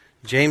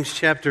James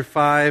chapter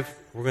 5,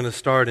 we're going to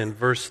start in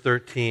verse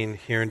 13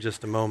 here in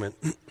just a moment.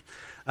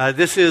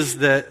 This is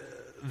the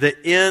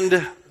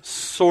end,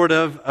 sort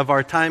of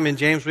our time in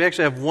James. We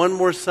actually have one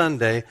more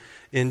Sunday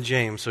in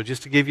James. So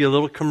just to give you a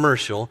little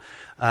commercial,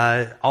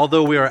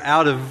 although we are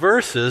out of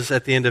verses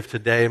at the end of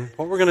today,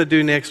 what we're going to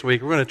do next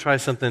week, we're going to try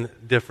something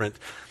different.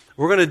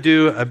 We're going to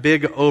do a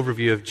big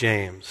overview of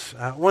James.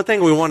 One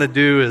thing we want to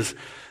do is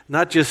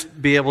not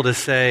just be able to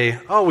say,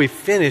 oh, we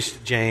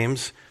finished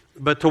James,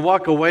 but to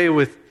walk away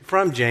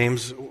from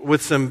James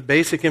with some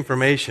basic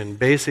information,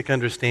 basic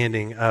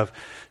understanding of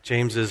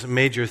James's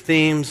major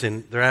themes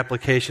and their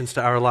applications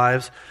to our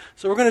lives.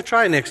 So we're going to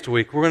try next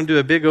week. We're going to do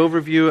a big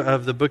overview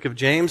of the book of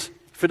James.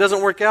 If it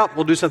doesn't work out,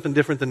 we'll do something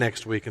different the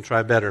next week and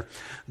try better.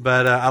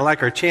 But I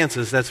like our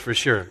chances, that's for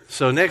sure.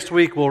 So next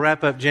week we'll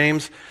wrap up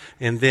James,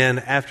 and then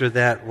after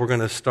that we're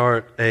going to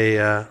start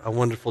a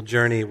wonderful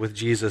journey with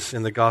Jesus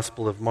in the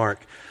Gospel of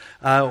Mark.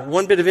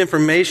 One bit of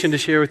information to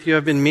share with you.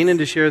 I've been meaning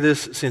to share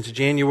this since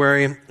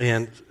January,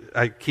 and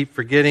I keep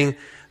forgetting,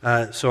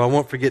 so I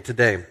won't forget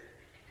today.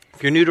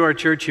 If you're new to our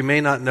church, you may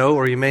not know,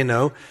 or you may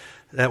know,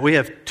 that we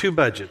have two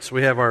budgets.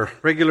 We have our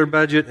regular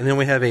budget, and then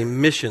we have a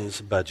missions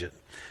budget.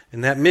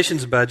 And that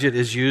missions budget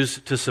is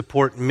used to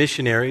support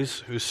missionaries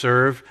who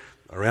serve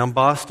around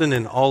Boston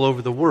and all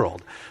over the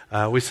world.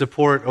 We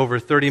support over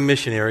 30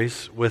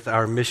 missionaries with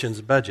our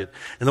missions budget.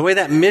 And the way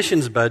that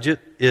missions budget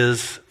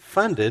is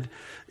funded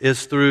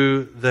is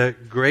through the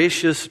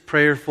gracious,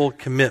 prayerful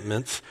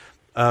commitments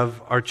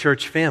of our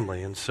church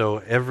family. And so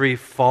every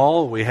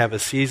fall we have a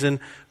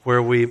season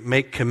where we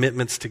make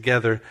commitments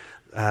together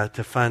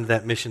to fund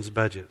that missions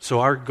budget. So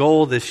our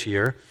goal this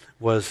year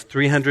was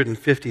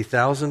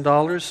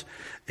 $350,000,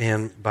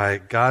 and by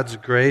God's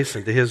grace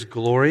and to His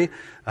glory,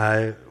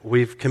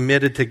 we've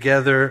committed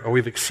together, or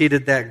we've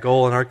exceeded that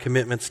goal, and our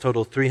commitments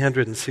total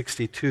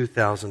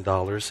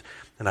 $362,000.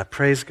 And I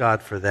praise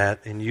God for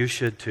that, and you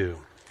should too.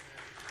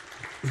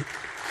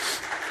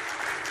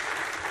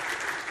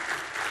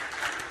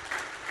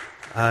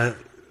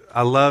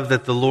 I love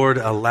that the Lord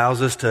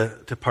allows us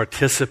to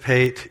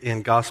participate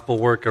in gospel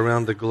work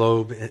around the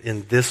globe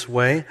in this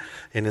way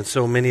and in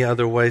so many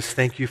other ways.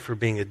 Thank you for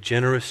being a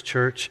generous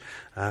church,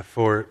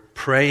 for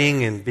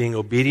praying and being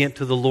obedient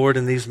to the Lord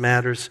in these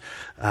matters.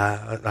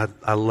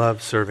 I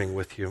love serving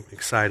with you.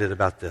 Excited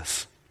about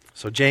this.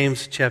 So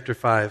James chapter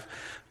 5,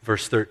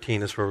 verse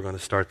 13 is where we're going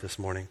to start this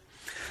morning.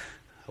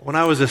 When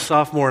I was a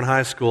sophomore in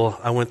high school,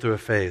 I went through a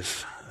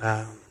phase.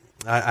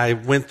 I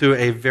went through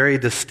a very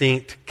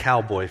distinct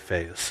cowboy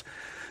phase.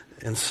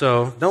 And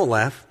so, don't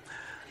laugh.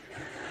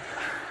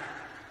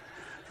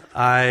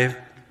 I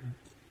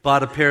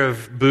bought a pair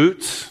of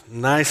boots,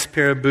 nice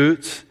pair of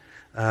boots.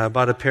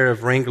 Bought a pair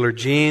of Wrangler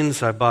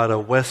jeans. I bought a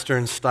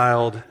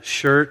Western-styled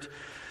shirt.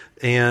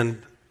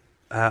 And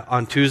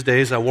on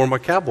Tuesdays, I wore my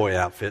cowboy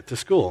outfit to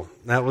school.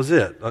 That was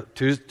it.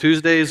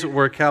 Tuesdays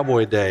were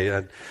cowboy day.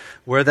 I'd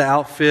wear the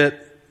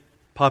outfit,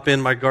 pop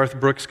in my Garth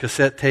Brooks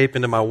cassette tape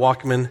into my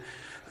Walkman,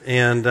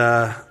 and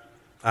I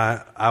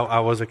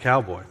was a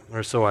cowboy,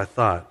 or so I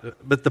thought.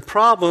 But the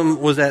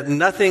problem was that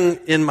nothing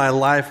in my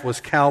life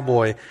was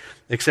cowboy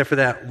except for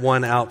that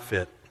one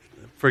outfit.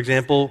 For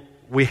example,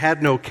 we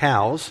had no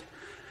cows.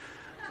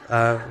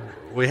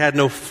 We had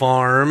no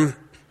farm.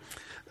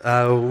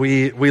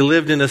 We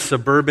lived in a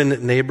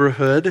suburban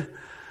neighborhood.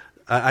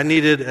 I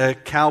needed a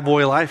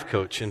cowboy life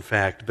coach, in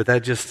fact, but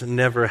that just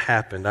never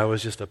happened. I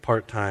was just a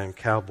part-time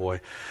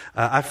cowboy.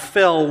 I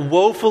fell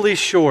woefully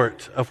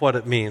short of what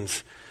it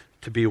means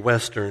to be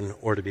Western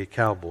or to be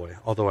cowboy,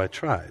 although I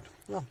tried.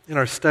 Well, in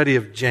our study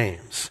of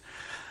James,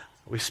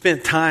 we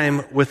spent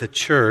time with a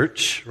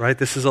church, right?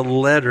 This is a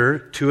letter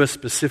to a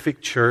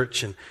specific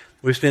church, and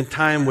we spent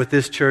time with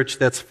this church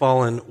that's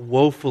fallen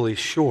woefully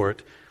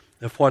short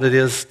of what it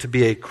is to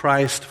be a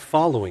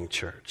Christ-following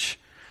church.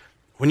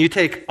 When you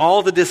take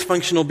all the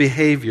dysfunctional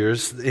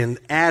behaviors and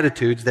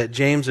attitudes that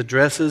James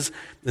addresses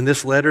in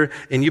this letter,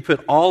 and you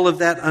put all of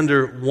that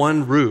under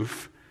one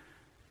roof,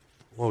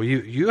 well,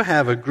 you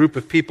have a group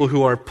of people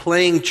who are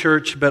playing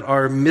church but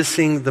are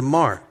missing the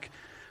mark.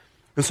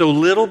 And so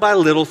little by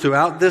little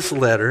throughout this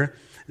letter,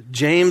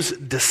 James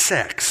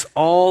dissects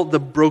all the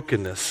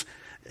brokenness.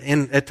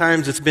 And at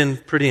times it's been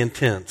pretty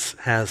intense,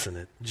 hasn't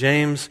it?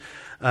 James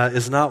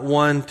is not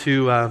one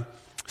to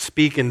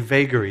speak in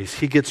vagaries.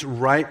 He gets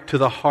right to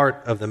the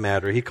heart of the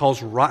matter. He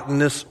calls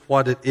rottenness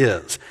what it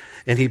is.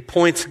 And he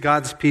points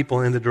God's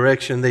people in the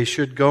direction they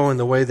should go and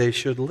the way they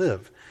should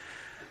live.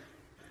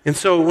 And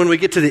so when we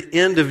get to the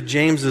end of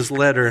James's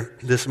letter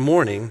this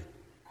morning,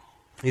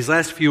 these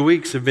last few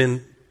weeks have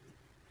been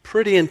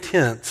pretty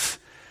intense,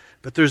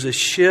 but there's a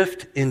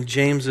shift in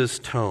James's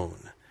tone.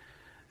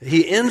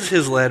 He ends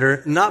his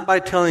letter not by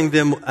telling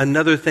them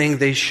another thing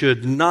they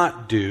should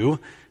not do,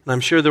 and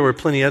I'm sure there were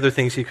plenty of other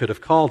things he could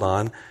have called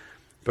on,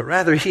 but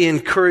rather he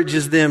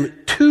encourages them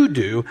to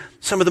do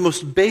some of the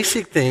most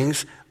basic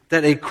things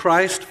that a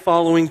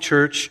Christ-following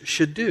church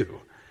should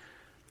do.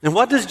 And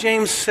what does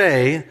James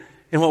say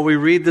in what we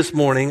read this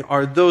morning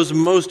are those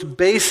most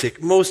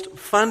basic, most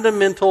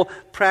fundamental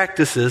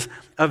practices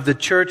of the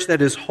church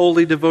that is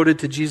wholly devoted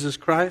to Jesus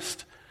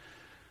Christ?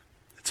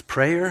 It's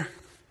prayer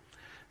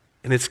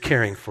and it's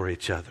caring for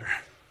each other.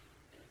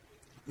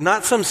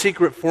 Not some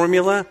secret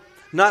formula,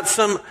 not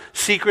some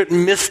secret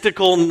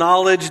mystical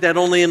knowledge that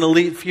only an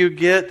elite few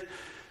get.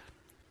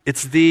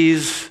 It's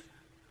these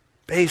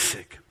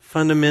basic,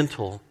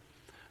 fundamental,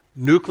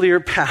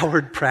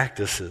 nuclear-powered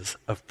practices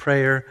of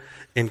prayer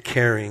and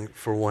caring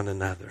for one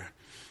another.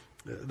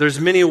 There's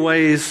many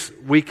ways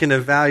we can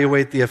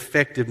evaluate the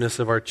effectiveness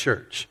of our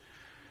church.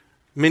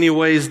 Many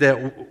ways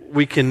that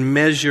we can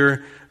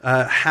measure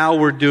how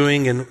we're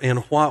doing and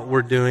what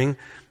we're doing.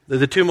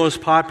 The two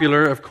most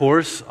popular, of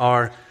course,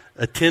 are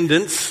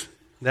attendance.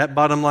 That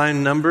bottom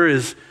line number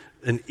is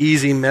an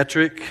easy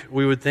metric,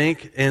 we would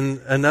think.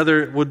 And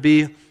another would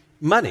be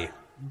money,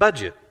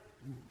 budget.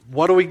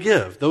 What do we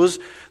give? Those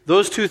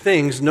two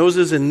things,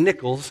 noses and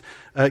nickels,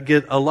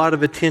 get a lot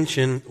of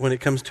attention when it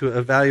comes to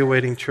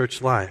evaluating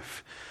church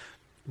life.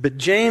 But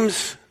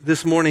James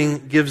this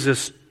morning gives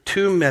us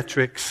two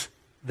metrics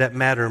that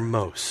matter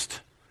most: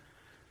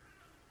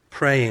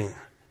 praying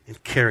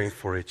and caring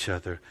for each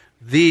other.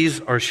 These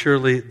are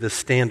surely the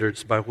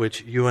standards by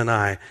which you and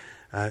I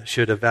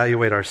should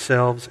evaluate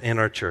ourselves and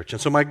our church.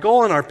 And so my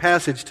goal in our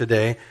passage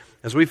today,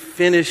 as we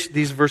finish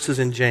these verses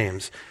in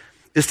James,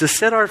 is to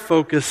set our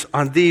focus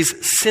on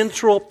these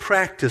central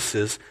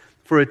practices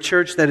for a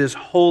church that is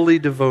wholly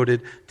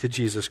devoted to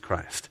Jesus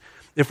Christ.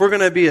 If we're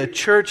going to be a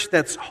church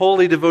that's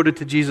wholly devoted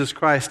to Jesus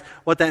Christ,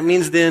 what that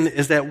means then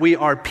is that we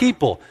are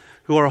people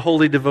who are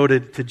wholly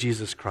devoted to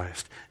Jesus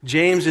Christ.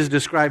 James is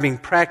describing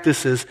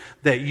practices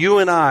that you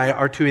and I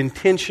are to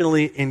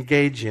intentionally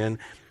engage in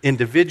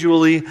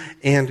individually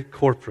and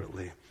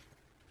corporately.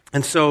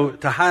 And so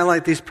to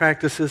highlight these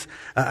practices,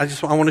 I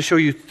want to show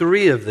you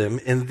three of them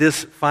in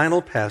this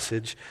final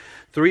passage,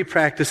 three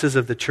practices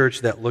of the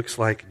church that looks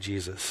like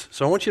Jesus.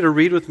 So I want you to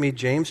read with me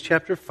James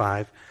chapter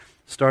 5,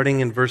 starting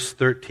in verse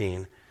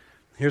 13.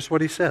 Here's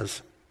what he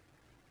says.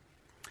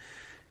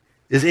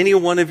 Is any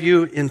one of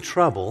you in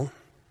trouble?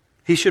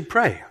 He should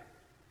pray.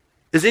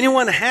 Is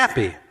anyone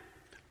happy?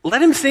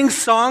 Let him sing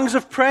songs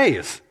of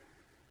praise.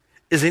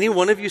 Is any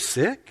one of you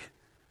sick?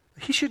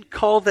 He should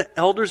call the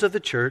elders of the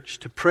church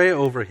to pray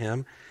over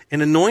him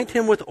and anoint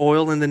him with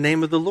oil in the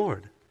name of the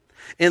Lord.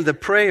 And the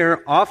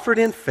prayer offered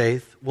in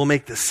faith will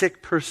make the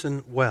sick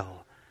person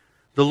well.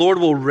 The Lord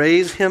will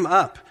raise him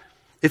up.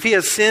 If he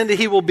has sinned,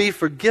 he will be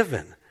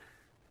forgiven.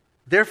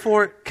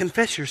 Therefore,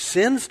 confess your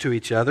sins to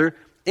each other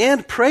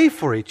and pray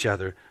for each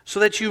other so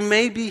that you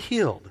may be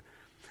healed.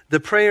 The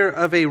prayer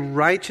of a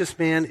righteous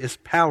man is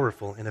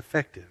powerful and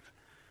effective.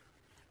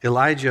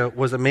 Elijah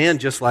was a man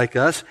just like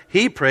us.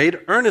 He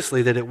prayed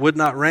earnestly that it would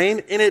not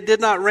rain, and it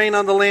did not rain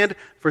on the land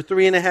for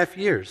 3.5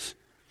 years.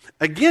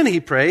 Again he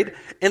prayed,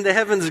 and the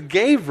heavens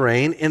gave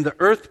rain, and the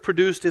earth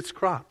produced its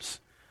crops.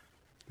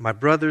 My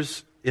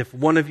brothers, if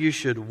one of you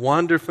should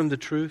wander from the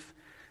truth,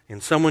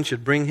 and someone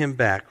should bring him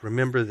back,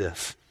 remember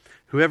this: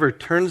 whoever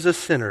turns a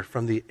sinner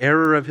from the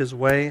error of his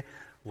way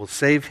will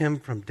save him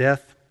from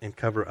death and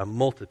cover a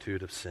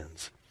multitude of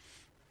sins.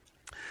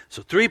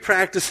 So 3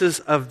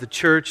 practices of the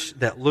church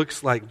that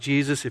looks like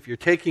Jesus. If you're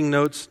taking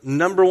notes,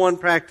 number 1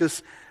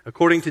 practice,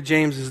 according to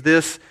James, is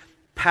this: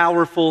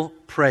 powerful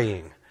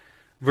praying.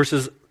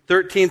 Verses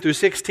 13 through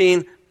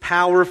 16,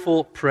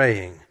 powerful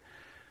praying.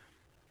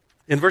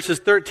 In verses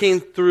 13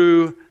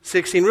 through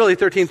 16, really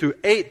 13 through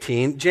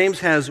 18, James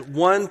has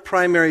one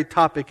primary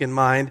topic in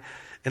mind,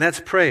 and that's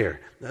prayer.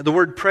 The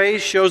word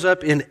praise shows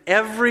up in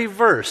every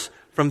verse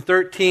from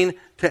 13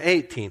 to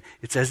 18.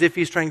 It's as if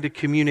he's trying to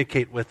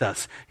communicate with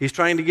us. He's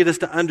trying to get us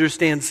to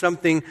understand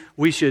something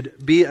we should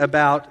be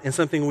about and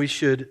something we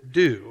should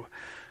do.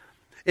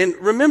 And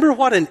remember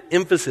what an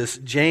emphasis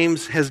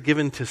James has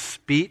given to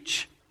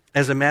speech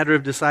as a matter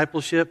of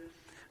discipleship?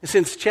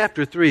 Since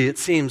chapter 3, it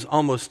seems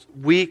almost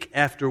week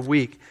after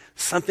week,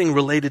 something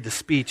related to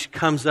speech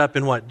comes up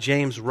in what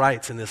James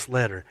writes in this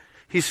letter.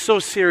 He's so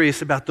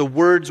serious about the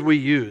words we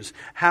use,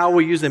 how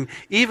we use them.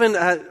 Even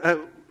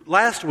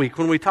last week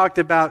when we talked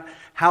about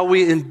how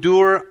we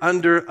endure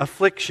under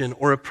affliction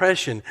or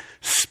oppression,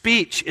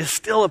 speech is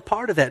still a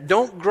part of that.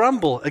 Don't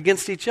grumble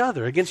against each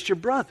other, against your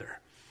brother.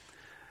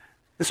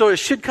 And so it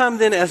should come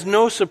then as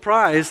no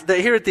surprise that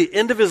here at the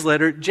end of his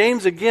letter,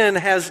 James again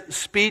has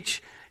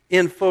speech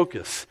in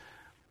focus.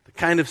 The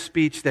kind of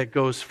speech that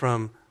goes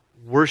from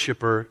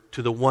worshiper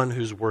to the one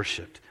who's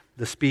worshiped.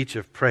 The speech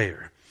of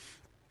prayer.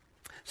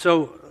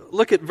 So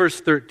look at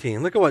verse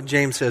 13. Look at what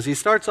James says. He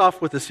starts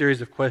off with a series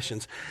of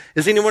questions.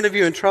 Is any one of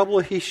you in trouble?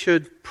 He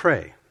should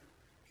pray.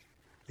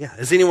 Yeah.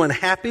 Is anyone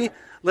happy?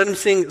 Let him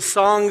sing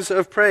songs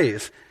of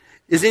praise.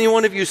 Is any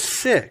one of you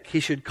sick? He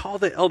should call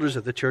the elders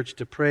of the church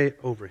to pray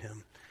over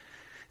him.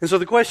 And so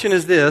the question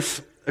is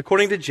this: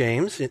 according to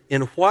James,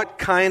 in what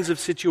kinds of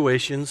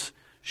situations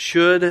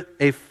should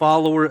a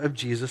follower of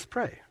Jesus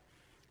pray?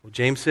 Well,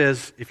 James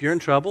says if you're in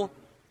trouble,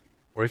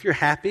 or if you're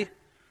happy,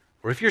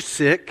 or if you're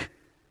sick,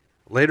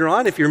 later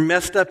on, if you're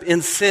messed up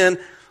in sin,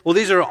 well,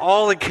 these are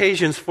all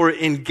occasions for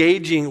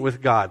engaging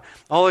with God,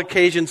 all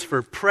occasions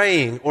for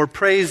praying or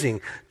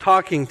praising,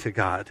 talking to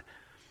God.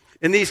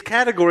 And these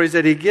categories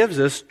that he gives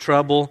us,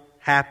 trouble,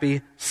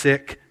 happy,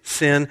 sick,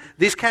 sin,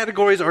 these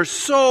categories are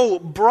so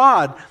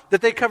broad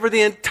that they cover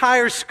the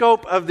entire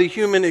scope of the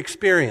human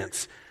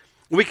experience.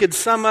 We could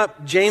sum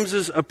up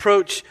James's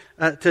approach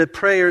to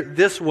prayer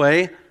this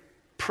way: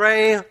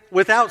 pray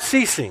without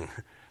ceasing.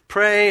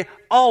 Pray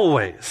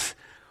always.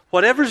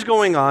 Whatever's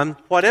going on,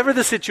 whatever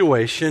the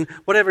situation,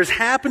 whatever's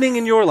happening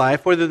in your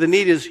life, whether the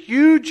need is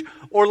huge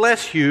or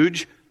less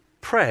huge,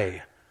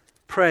 pray.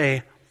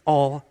 Pray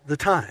all the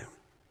time.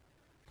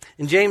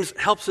 And James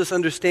helps us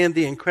understand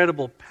the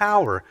incredible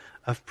power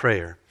of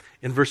prayer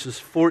in verses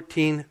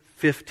 14,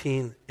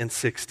 15, and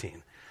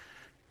 16.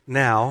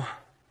 Now,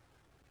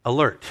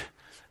 alert.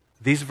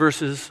 These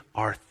verses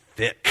are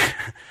thick,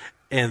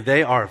 and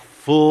they are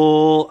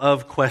full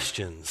of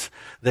questions.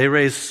 They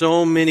raise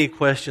so many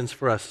questions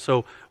for us.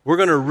 So we're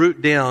going to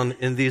root down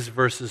in these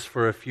verses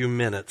for a few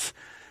minutes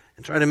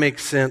and try to make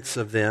sense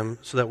of them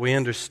so that we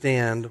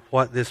understand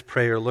what this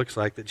prayer looks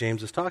like that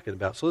James is talking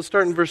about. So let's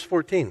start in verse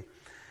 14.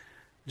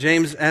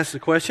 James asks the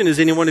question, is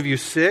any one of you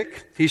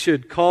sick? He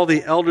should call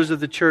the elders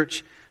of the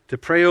church to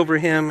pray over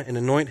him and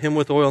anoint him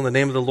with oil in the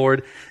name of the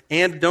Lord.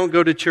 And don't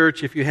go to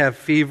church if you have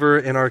fever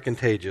and are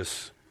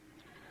contagious.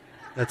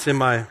 I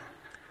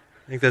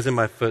think that's in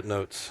my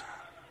footnotes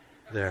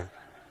there.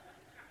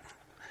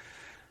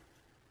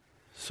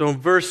 So in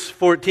verse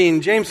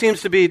 14, James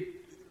seems to be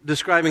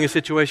describing a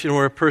situation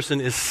where a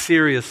person is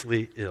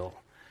seriously ill.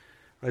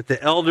 Right?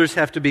 The elders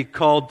have to be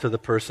called to the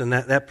person.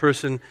 That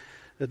person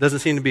that doesn't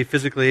seem to be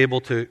physically able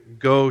to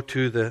go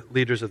to the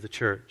leaders of the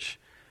church.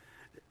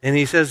 And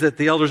he says that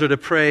the elders are to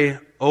pray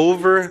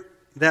over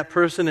that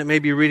person. It may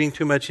be reading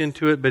too much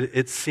into it, but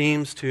it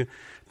seems to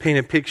paint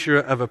a picture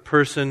of a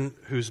person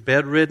who's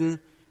bedridden,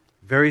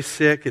 very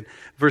sick. And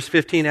verse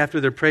 15,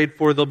 after they're prayed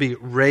for, they'll be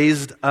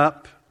raised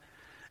up.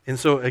 And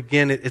so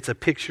again, it's a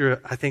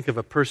picture, I think, of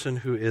a person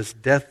who is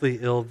deathly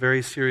ill,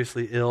 very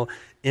seriously ill,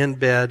 in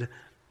bed,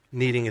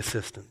 needing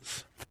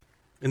assistance.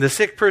 And the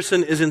sick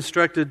person is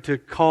instructed to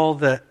call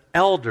the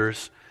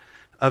elders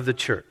of the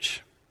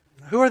church.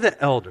 Who are the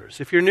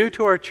elders? If you're new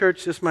to our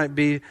church, this might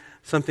be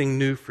something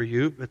new for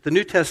you. But the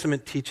New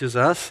Testament teaches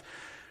us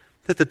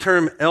that the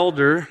term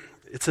elder,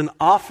 it's an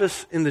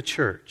office in the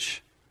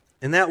church.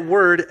 And that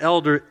word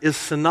elder is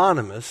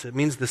synonymous. It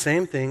means the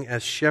same thing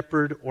as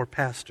shepherd or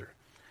pastor.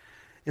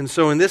 And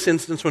so in this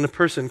instance, when a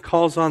person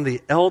calls on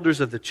the elders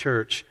of the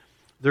church,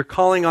 they're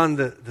calling on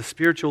the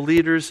spiritual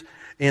leaders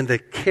and the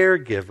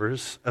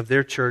caregivers of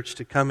their church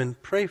to come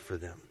and pray for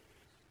them.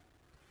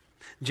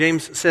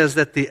 James says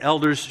that the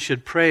elders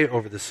should pray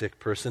over the sick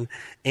person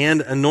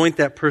and anoint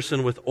that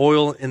person with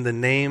oil in the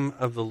name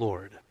of the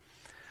Lord.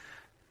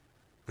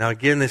 Now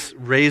again, this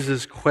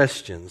raises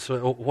questions.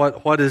 So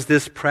what is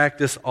this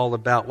practice all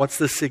about? What's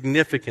the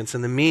significance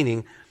and the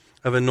meaning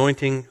of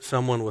anointing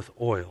someone with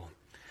oil?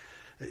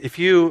 If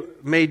you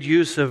made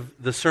use of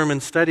the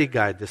sermon study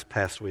guide this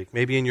past week,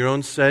 maybe in your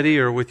own study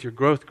or with your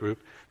growth group,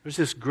 there's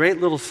this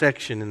great little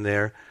section in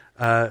there,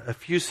 a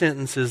few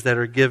sentences that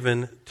are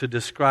given to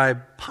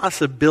describe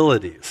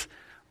possibilities.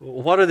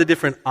 What are the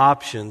different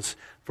options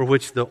for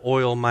which the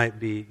oil might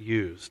be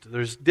used?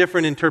 There's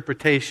different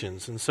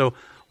interpretations. And so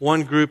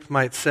one group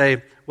might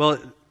say, well,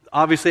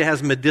 obviously it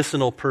has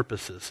medicinal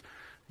purposes.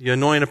 You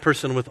anoint a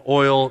person with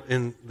oil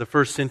in the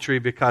first century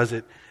because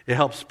it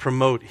helps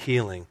promote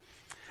healing.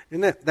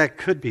 And that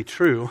could be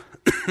true.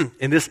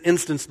 In this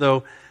instance,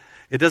 though,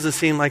 it doesn't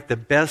seem like the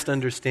best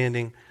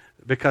understanding,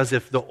 because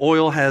if the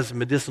oil has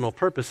medicinal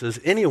purposes,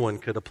 anyone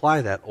could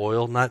apply that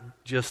oil, not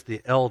just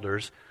the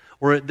elders.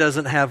 Or it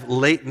doesn't have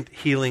latent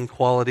healing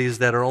qualities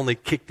that are only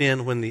kicked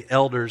in when the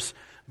elders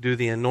do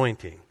the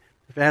anointing.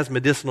 If it has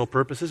medicinal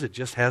purposes, it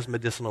just has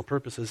medicinal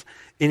purposes.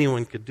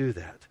 Anyone could do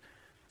that.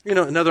 You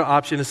know, another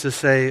option is to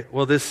say,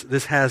 well,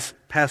 this has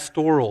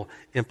pastoral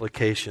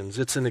implications.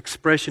 It's an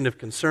expression of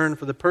concern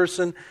for the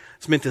person.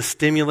 It's meant to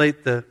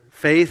stimulate the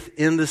faith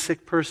in the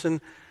sick person.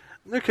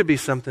 There could be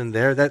something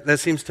there. That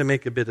seems to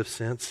make a bit of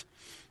sense.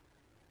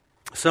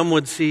 Some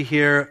would see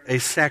here a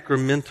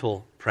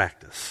sacramental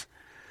practice.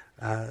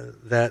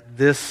 That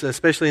this,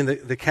 especially in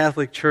the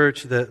Catholic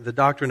Church, the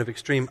doctrine of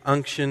extreme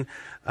unction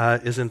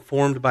is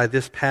informed by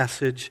this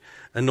passage.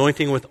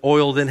 Anointing with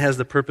oil then has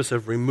the purpose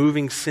of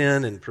removing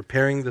sin and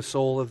preparing the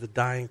soul of the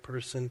dying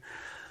person.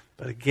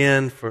 But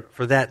again,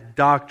 for that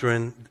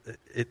doctrine,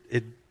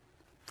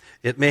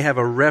 it may have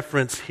a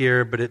reference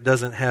here, but it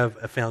doesn't have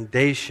a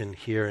foundation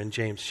here in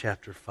James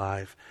chapter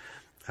 5.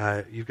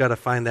 You've got to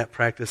find that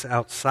practice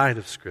outside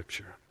of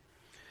Scripture.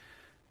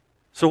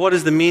 So what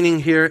is the meaning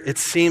here? It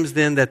seems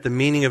then that the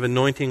meaning of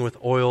anointing with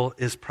oil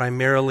is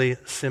primarily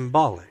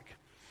symbolic.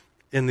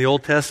 In the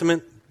Old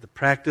Testament, the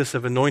practice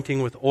of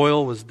anointing with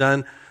oil was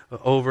done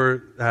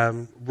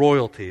over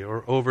royalty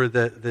or over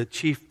the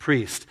chief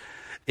priest.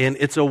 And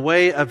it's a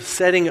way of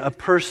setting a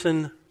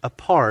person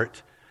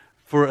apart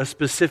for a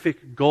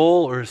specific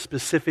goal or a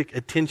specific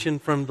attention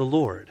from the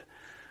Lord.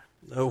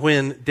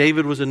 When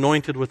David was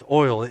anointed with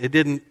oil, it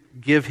didn't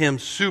give him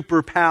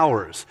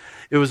superpowers.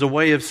 It was a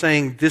way of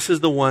saying, this is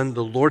the one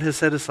the Lord has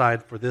set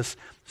aside for this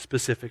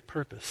specific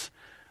purpose.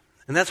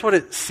 And that's what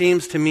it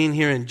seems to mean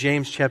here in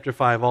James chapter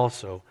 5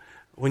 also.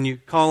 When you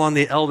call on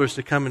the elders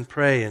to come and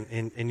pray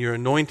and you're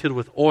anointed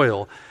with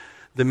oil,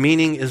 the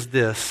meaning is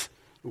this: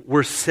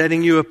 we're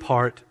setting you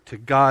apart to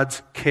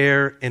God's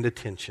care and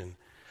attention.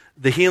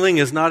 The healing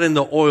is not in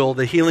the oil,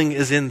 the healing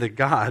is in the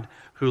God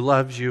who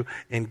loves you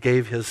and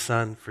gave his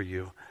Son for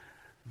you.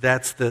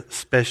 That's the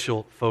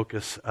special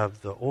focus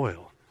of the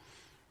oil.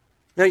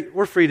 Now,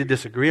 we're free to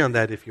disagree on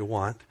that if you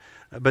want,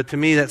 but to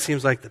me that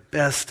seems like the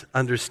best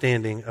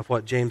understanding of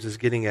what James is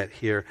getting at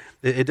here.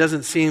 It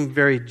doesn't seem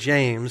very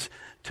James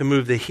to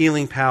move the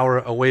healing power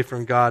away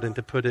from God and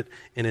to put it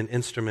in an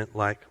instrument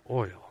like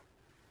oil.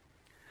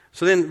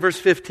 So then verse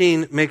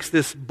 15 makes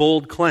this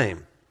bold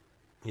claim.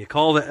 You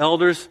call the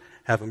elders,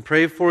 have them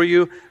pray for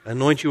you,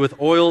 anoint you with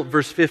oil.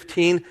 Verse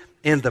 15,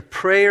 and the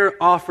prayer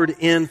offered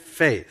in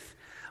faith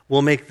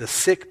will make the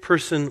sick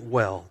person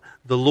well.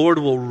 The Lord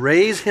will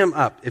raise him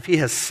up. If he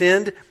has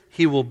sinned,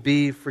 he will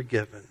be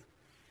forgiven.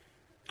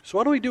 So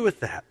what do we do with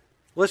that?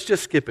 Let's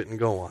just skip it and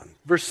go on.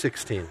 Verse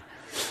 16.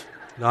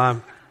 No,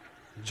 I'm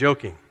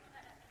joking.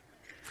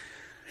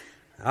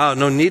 Oh,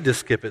 no need to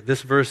skip it.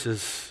 This verse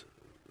is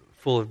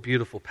full of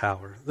beautiful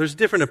power. There's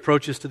different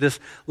approaches to this.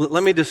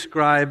 Let me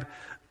describe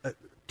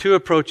two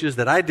approaches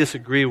that I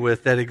disagree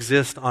with that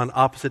exist on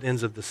opposite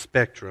ends of the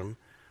spectrum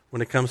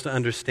when it comes to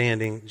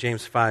understanding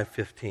James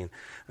 5:15.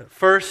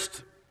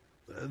 First,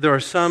 there are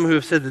some who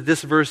have said that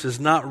this verse is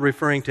not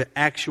referring to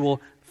actual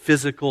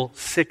physical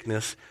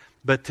sickness,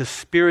 but to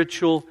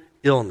spiritual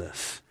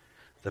illness.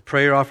 The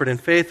prayer offered in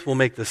faith will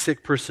make the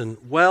sick person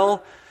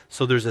well,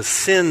 so there's a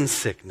sin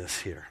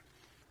sickness here.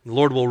 The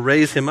Lord will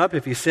raise him up.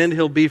 If he sinned,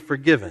 he'll be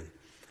forgiven.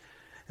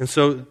 And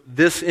so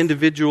this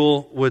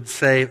individual would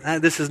say,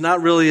 this is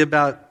not really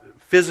about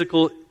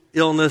physical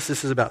illness,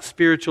 this is about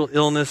spiritual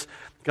illness.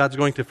 God's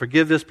going to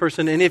forgive this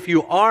person. And if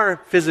you are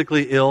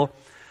physically ill,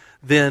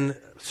 then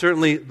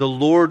certainly the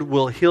Lord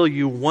will heal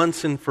you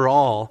once and for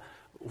all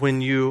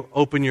when you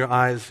open your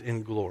eyes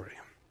in glory.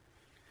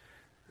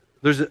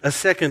 There's a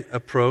second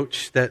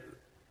approach that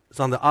is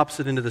on the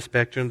opposite end of the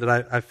spectrum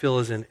that I feel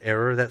is in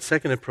error. That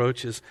second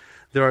approach is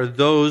there are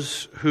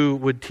those who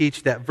would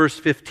teach that verse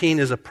 15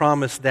 is a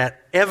promise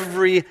that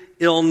every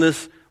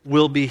illness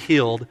will be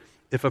healed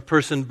if a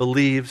person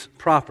believes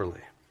properly.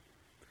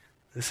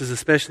 This is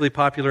especially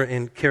popular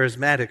in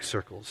charismatic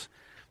circles.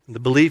 The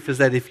belief is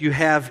that if you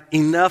have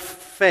enough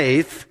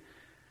faith,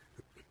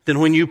 then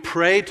when you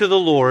pray to the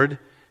Lord,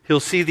 he'll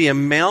see the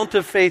amount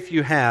of faith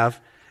you have,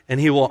 and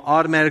he will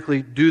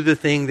automatically do the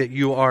thing that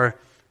you are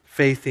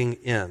faithing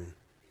in.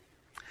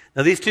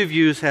 Now, these two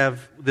views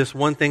have this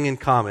one thing in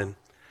common.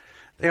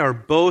 They are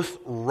both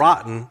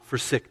rotten for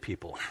sick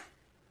people.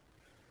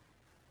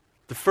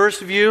 The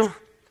first view,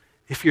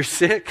 if you're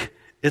sick,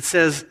 it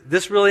says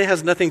this really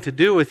has nothing to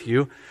do with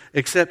you,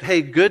 except,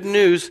 hey, good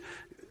news,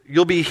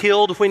 you'll be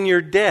healed when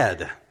you're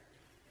dead.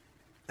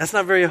 That's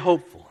not very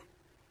hopeful.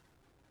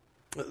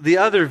 The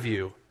other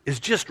view is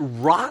just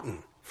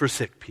rotten for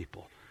sick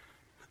people.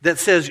 That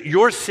says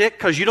you're sick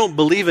because you don't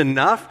believe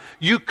enough.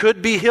 You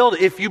could be healed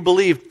if you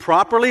believe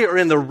properly or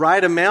in the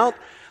right amount.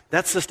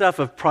 That's the stuff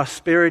of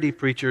prosperity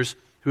preachers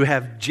who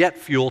have jet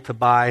fuel to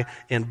buy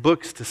and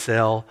books to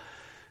sell.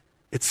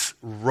 It's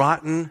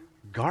rotten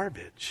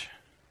garbage.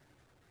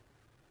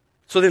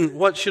 So then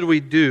what should we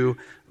do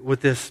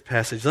with this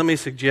passage? Let me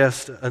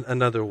suggest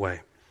another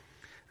way.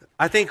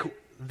 I think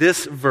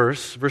this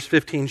verse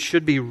 15,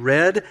 should be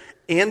read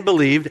and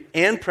believed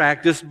and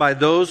practiced by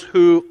those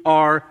who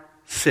are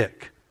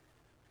sick.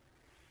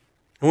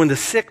 And when the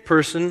sick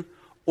person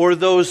or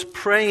those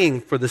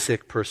praying for the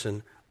sick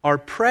person are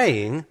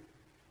praying,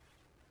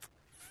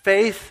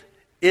 faith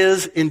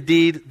is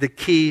indeed the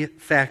key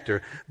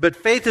factor. But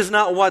faith is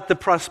not what the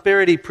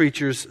prosperity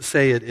preachers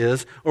say it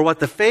is or what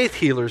the faith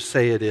healers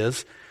say it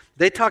is.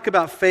 They talk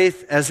about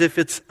faith as if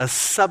it's a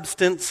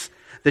substance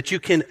that you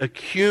can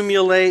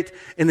accumulate,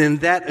 and then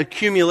that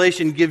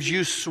accumulation gives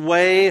you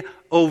sway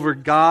over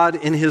God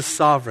in his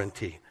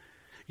sovereignty.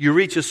 You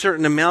reach a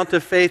certain amount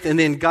of faith, and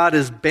then God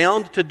is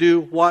bound to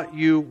do what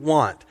you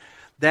want.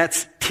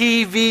 That's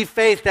TV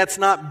faith. That's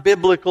not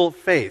biblical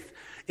faith.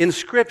 In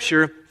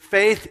Scripture,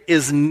 faith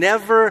is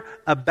never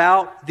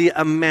about the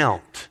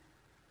amount.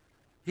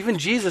 Even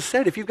Jesus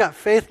said, if you've got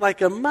faith like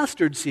a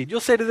mustard seed,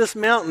 you'll say to this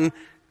mountain,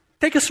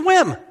 take a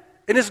swim,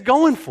 and it's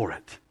going for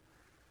it.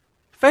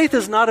 Faith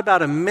is not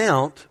about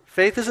amount.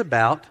 Faith is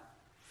about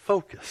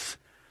focus.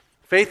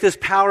 Faith is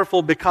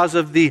powerful because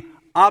of the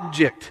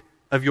object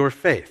of your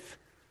faith.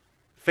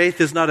 Faith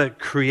is not a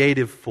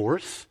creative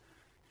force.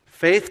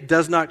 Faith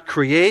does not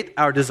create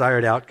our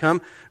desired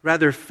outcome.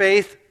 Rather,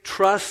 faith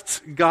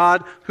trusts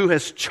God who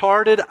has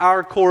charted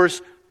our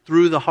course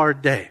through the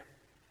hard day.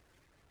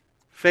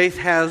 Faith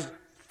has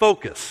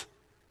focus.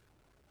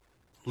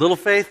 Little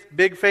faith,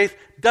 big faith,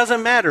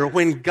 doesn't matter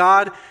when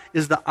God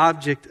is the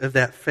object of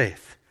that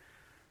faith.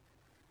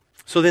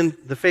 So then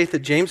the faith that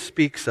James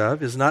speaks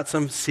of is not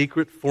some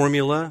secret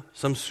formula,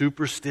 some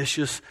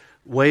superstitious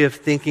way of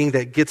thinking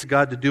that gets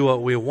God to do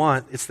what we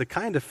want. It's the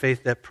kind of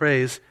faith that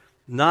prays,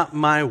 not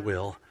my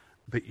will,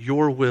 but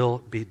your will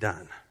be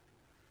done.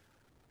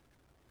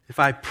 if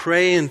I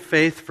pray in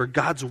faith for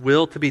God's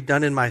will to be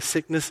done in my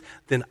sickness,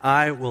 then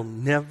I will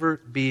never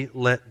be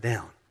let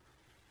down.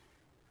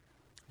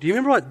 Do you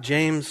remember what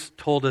James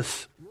told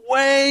us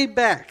way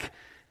back?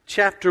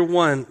 Chapter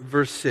 1,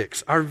 verse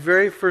 6, our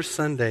very first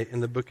Sunday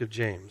in the book of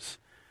James.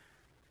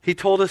 He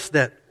told us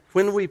that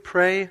when we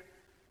pray,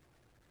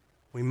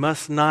 we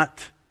must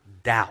not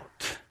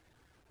doubt.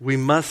 We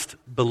must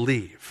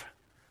believe.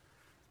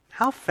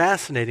 How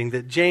fascinating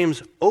that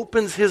James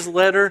opens his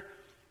letter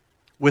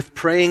with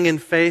praying in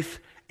faith,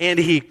 and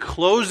he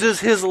closes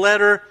his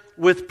letter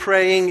with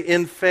praying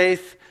in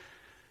faith.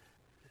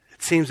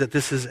 It seems that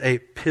this is a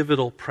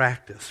pivotal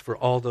practice for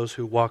all those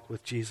who walk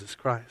with Jesus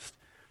Christ.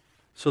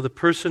 So the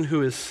person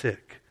who is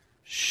sick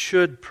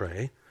should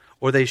pray,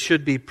 or they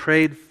should be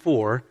prayed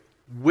for,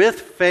 with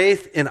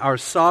faith in our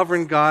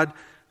sovereign God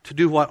to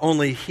do what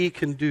only He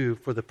can do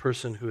for the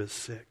person who is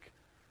sick.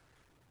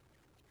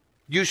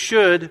 You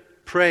should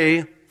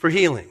pray for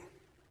healing.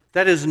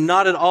 That is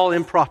not at all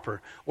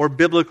improper or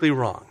biblically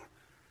wrong.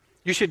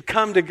 You should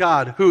come to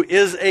God, who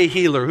is a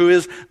healer, who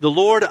is the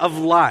Lord of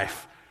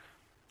life,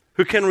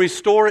 who can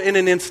restore in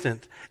an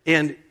instant.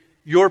 And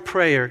your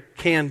prayer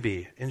can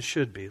be and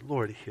should be,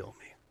 Lord, heal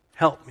me.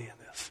 Help me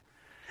in this.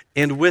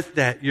 And with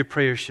that, your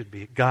prayer should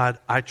be, God,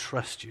 I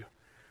trust you.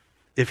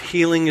 If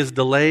healing is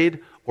delayed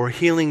or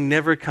healing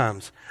never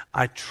comes,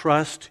 I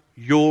trust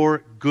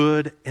your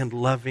good and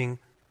loving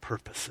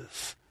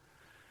purposes.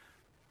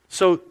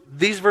 So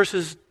these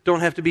verses don't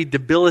have to be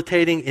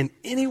debilitating in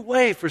any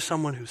way for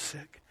someone who's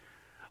sick,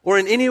 or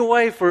in any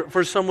way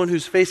for someone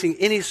who's facing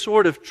any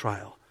sort of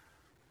trial.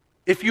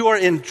 If you are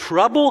in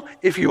trouble,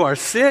 if you are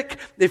sick,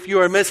 if you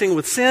are messing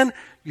with sin,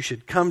 you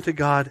should come to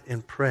God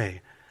and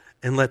pray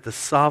and let the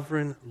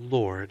sovereign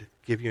Lord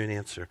give you an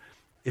answer.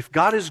 If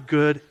God is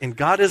good and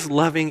God is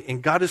loving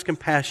and God is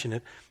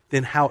compassionate,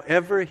 then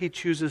however He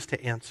chooses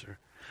to answer,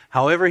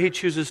 however He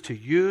chooses to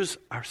use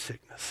our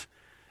sickness,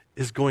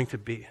 is going to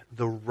be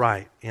the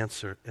right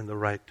answer in the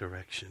right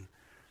direction.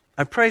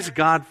 I praise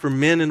God for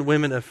men and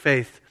women of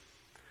faith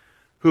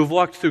who have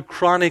walked through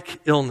chronic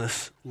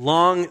illness,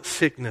 long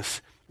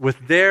sickness,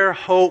 with their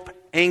hope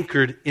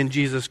anchored in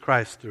Jesus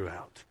Christ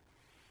throughout.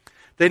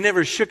 They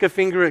never shook a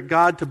finger at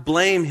God to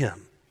blame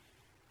Him.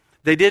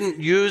 They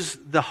didn't use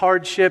the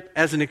hardship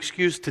as an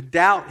excuse to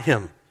doubt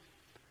Him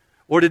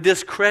or to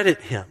discredit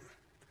Him.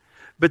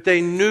 But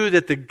they knew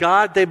that the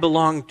God they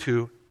belonged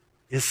to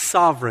is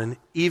sovereign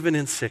even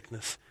in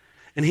sickness.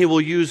 And He will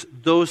use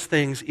those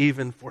things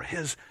even for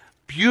His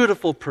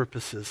beautiful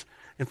purposes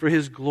and for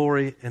His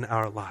glory in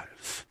our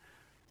lives.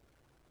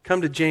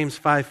 Come to James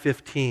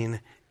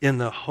 5:15 in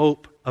the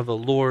hope of a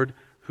Lord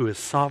who is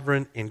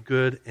sovereign and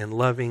good and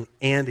loving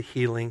and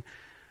healing,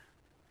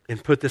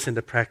 and put this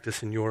into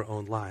practice in your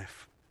own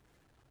life.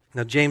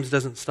 Now, James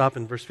doesn't stop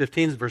in verse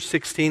 15. Verse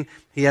 16,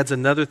 he adds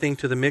another thing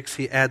to the mix.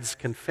 He adds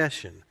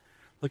confession.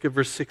 Look at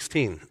verse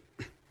 16.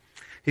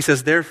 He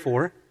says,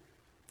 therefore,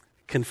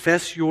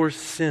 confess your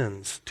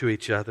sins to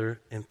each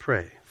other and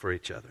pray for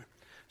each other,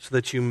 so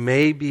that you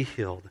may be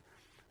healed.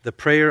 The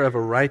prayer of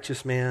a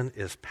righteous man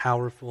is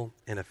powerful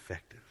and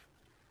effective.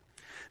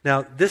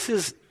 Now, this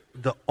is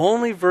the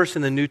only verse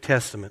in the New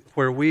Testament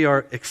where we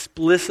are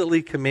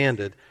explicitly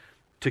commanded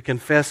to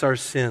confess our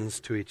sins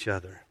to each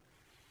other.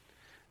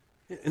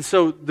 And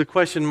so the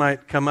question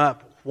might come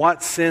up,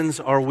 what sins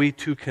are we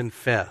to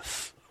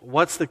confess?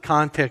 What's the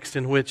context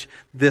in which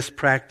this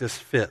practice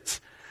fits?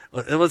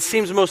 Well, it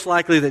seems most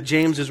likely that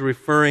James is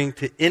referring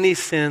to any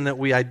sin that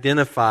we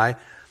identify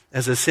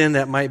as a sin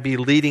that might be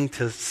leading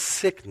to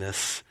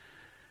sickness,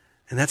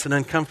 and that's an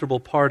uncomfortable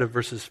part of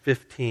verses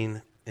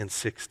 15 and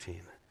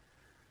 16.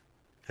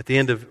 At the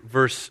end of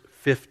verse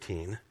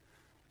 15,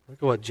 look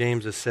at what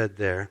James has said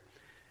there.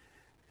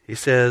 He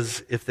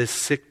says, if this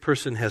sick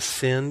person has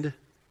sinned,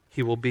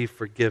 he will be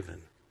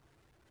forgiven.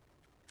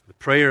 The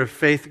prayer of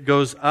faith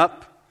goes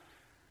up.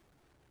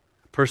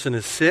 A person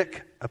is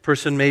sick. A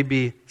person may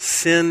be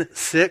sin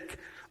sick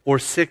or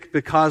sick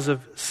because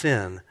of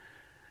sin,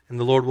 and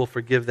the Lord will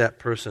forgive that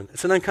person.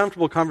 It's an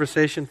uncomfortable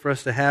conversation for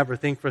us to have or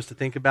for us to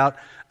think about,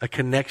 a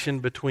connection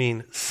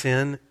between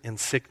sin and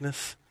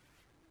sickness.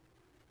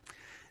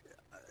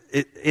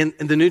 In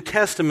the New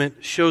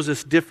Testament shows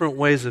us different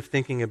ways of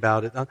thinking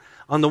about it.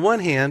 On the one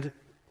hand,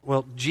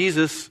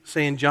 Jesus,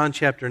 say in John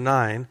chapter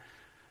 9,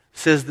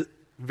 says that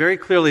very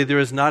clearly there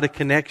is not a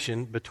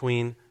connection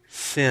between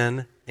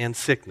sin and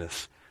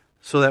sickness.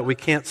 So that we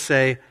can't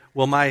say,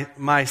 well,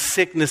 my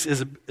sickness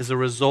is a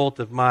result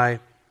of my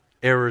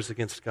errors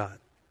against God.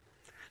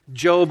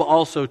 Job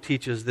also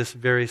teaches this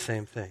very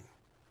same thing.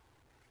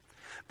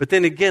 But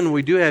then again,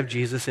 we do have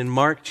Jesus in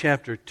Mark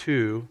chapter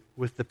 2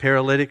 with the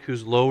paralytic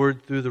who's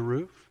lowered through the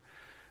roof.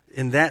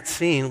 In that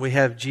scene, we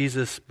have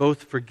Jesus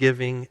both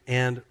forgiving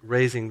and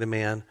raising the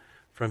man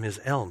from his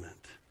ailment.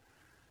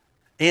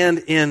 And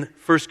in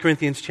 1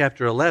 Corinthians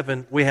chapter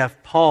 11, we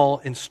have Paul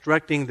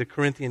instructing the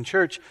Corinthian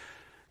church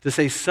to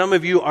say, some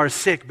of you are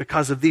sick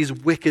because of these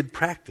wicked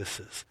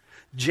practices.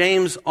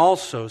 James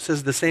also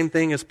says the same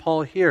thing as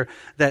Paul here,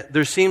 that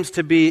there seems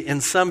to be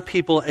in some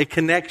people a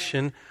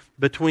connection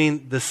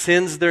between the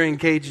sins they're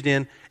engaged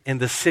in and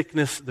the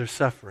sickness they're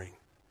suffering.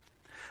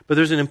 But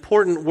there's an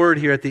important word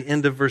here at the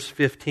end of verse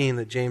 15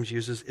 that James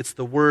uses. It's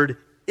the word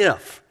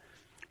if.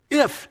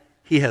 If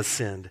he has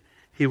sinned,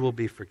 he will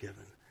be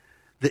forgiven.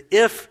 The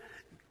if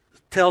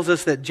tells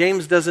us that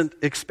James doesn't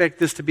expect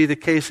this to be the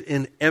case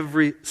in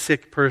every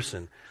sick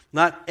person.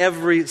 Not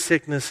every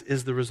sickness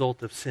is the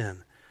result of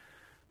sin.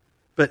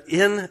 But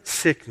in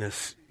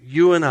sickness,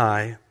 you and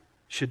I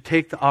should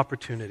take the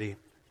opportunity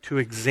to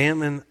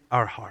examine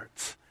our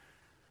hearts,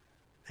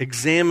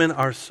 examine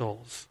our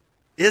souls.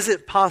 Is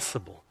it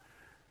possible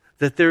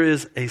that there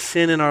is a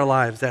sin in our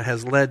lives that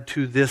has led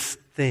to this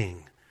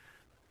thing?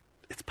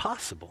 It's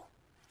possible.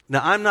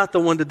 Now, I'm not the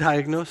one to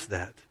diagnose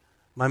that.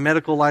 My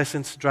medical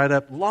license dried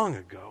up long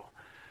ago.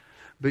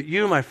 But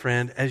you, my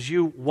friend, as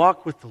you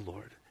walk with the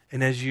Lord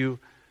and as you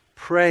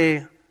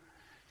pray,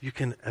 you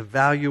can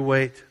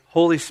evaluate.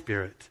 Holy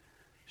Spirit,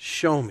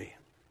 show me,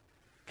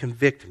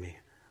 convict me,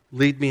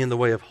 lead me in the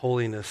way of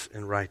holiness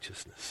and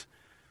righteousness.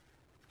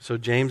 So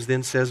James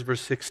then says,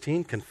 verse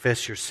 16,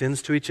 confess your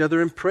sins to each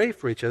other and pray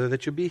for each other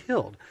that you'll be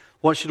healed.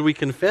 What should we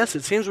confess?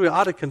 It seems we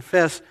ought to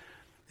confess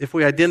if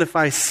we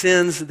identify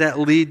sins that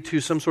lead to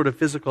some sort of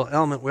physical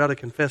ailment, we ought to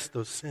confess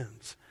those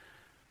sins.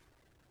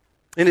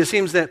 And it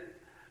seems that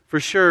for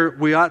sure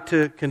we ought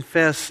to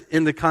confess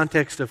in the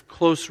context of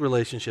close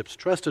relationships,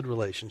 trusted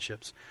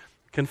relationships.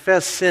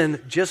 Confess sin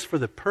just for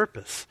the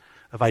purpose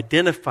of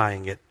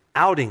identifying it,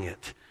 outing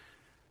it,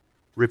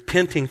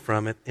 repenting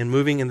from it, and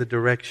moving in the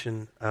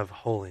direction of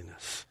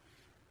holiness.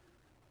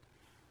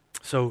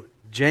 So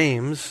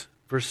James,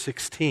 verse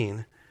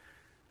 16,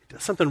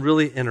 does something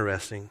really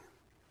interesting.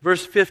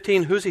 Verse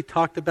 15, who's he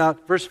talked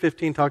about? Verse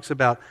 15 talks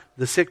about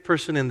the sick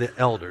person and the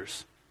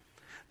elders.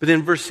 But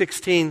in verse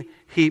 16,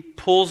 he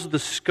pulls the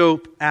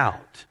scope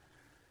out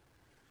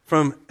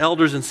from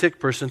elders and sick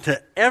person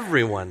to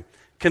everyone.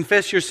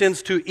 Confess your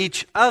sins to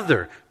each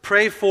other.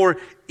 Pray for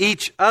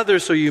each other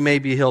so you may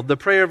be healed. The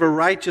prayer of a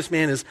righteous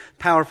man is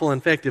powerful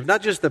and effective.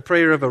 Not just the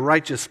prayer of a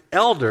righteous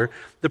elder,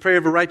 the prayer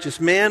of a righteous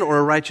man or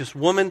a righteous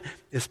woman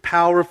is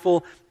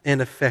powerful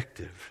and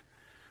effective.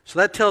 So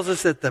that tells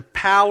us that the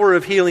power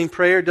of healing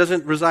prayer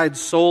doesn't reside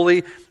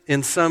solely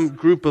in some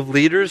group of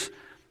leaders,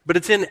 but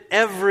it's in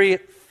every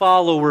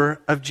follower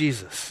of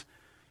Jesus.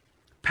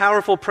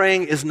 Powerful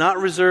praying is not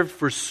reserved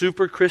for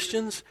super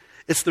Christians.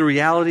 It's the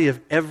reality of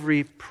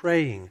every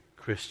praying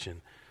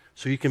Christian.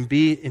 So you can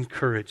be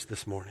encouraged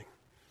this morning.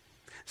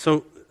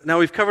 So now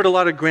we've covered a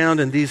lot of ground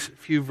in these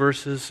few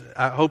verses.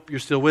 I hope you're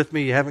still with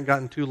me. You haven't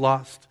gotten too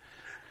lost.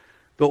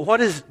 But what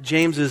is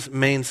James's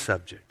main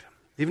subject?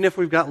 Even if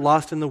we've got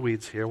lost in the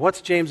weeds here,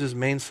 what's James's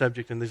main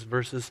subject in these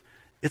verses?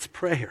 It's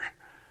prayer.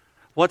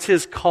 What's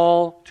his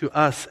call to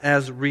us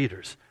as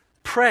readers?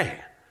 Pray.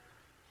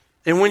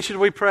 And when should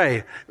we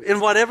pray? In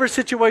whatever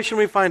situation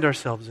we find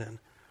ourselves in.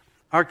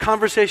 Our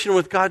conversation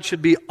with God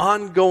should be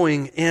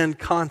ongoing and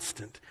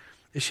constant.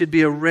 It should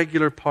be a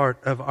regular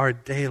part of our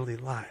daily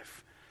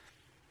life.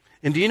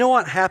 And do you know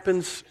what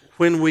happens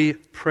when we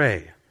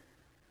pray?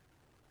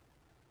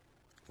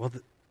 Well,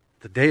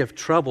 the day of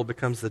trouble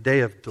becomes the day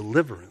of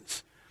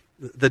deliverance.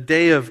 The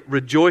day of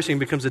rejoicing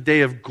becomes a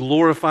day of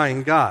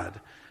glorifying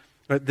God.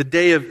 Right? The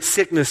day of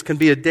sickness can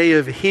be a day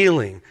of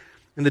healing.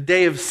 And the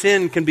day of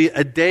sin can be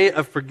a day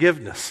of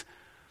forgiveness.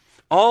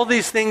 All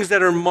these things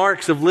that are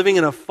marks of living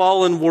in a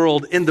fallen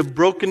world, in the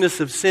brokenness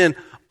of sin,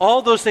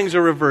 all those things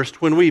are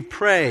reversed when we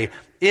pray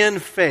in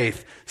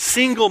faith,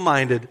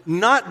 single-minded,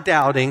 not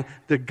doubting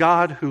the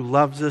God who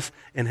loves us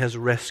and has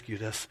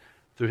rescued us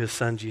through his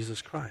Son,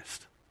 Jesus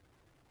Christ.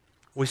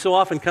 We so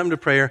often come to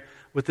prayer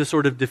with this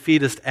sort of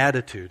defeatist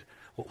attitude.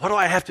 Well, what do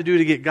I have to do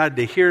to get God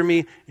to hear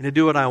me and to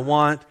do what I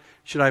want?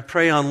 Should I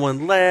pray on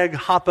one leg,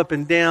 hop up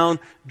and down,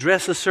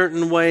 dress a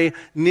certain way,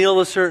 kneel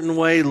a certain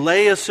way,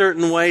 lay a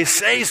certain way,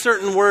 say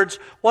certain words?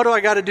 What do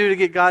I got to do to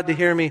get God to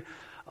hear me?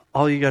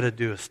 All you got to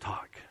do is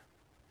talk.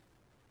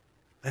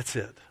 That's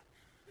it.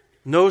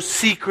 No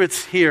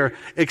secrets here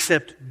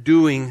except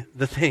doing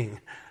the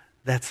thing.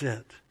 That's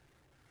it.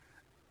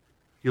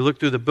 You look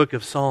through the book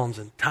of Psalms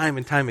and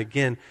time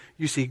again,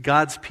 you see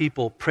God's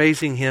people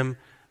praising him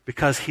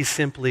because he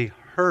simply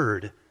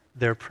heard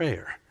their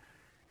prayer.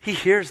 He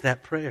hears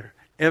that prayer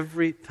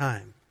every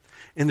time.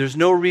 And there's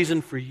no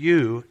reason for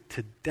you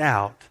to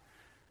doubt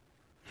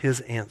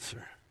his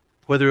answer,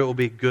 whether it will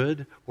be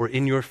good or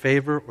in your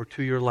favor or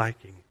to your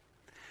liking.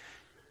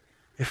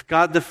 If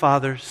God the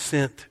Father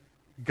sent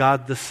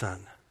God the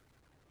Son,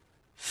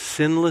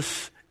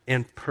 sinless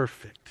and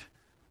perfect,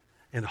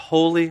 and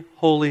holy,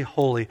 holy,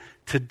 holy,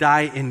 to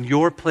die in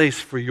your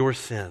place for your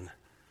sin,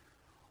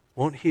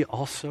 won't he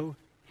also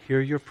hear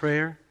your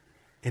prayer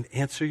and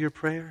answer your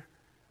prayer?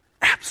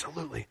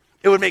 Absolutely.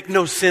 It would make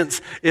no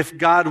sense if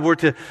God were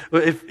to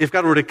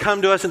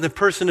come to us in the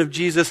person of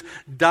Jesus,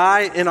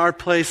 die in our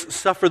place,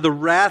 suffer the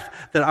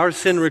wrath that our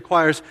sin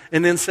requires,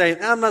 and then say,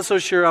 I'm not so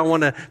sure I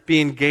want to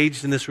be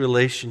engaged in this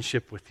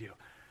relationship with you.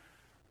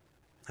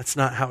 That's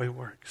not how he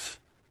works.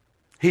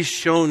 He's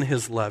shown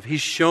his love.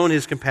 He's shown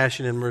his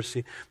compassion and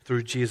mercy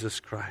through Jesus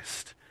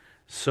Christ.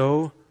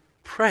 So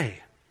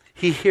pray.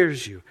 He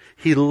hears you.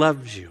 He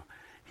loves you.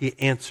 He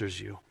answers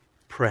you.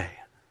 Pray.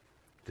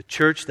 The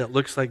church that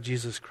looks like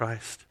Jesus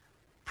Christ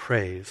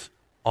prays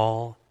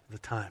all the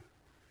time.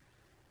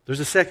 There's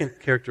a second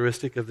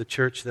characteristic of the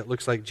church that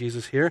looks like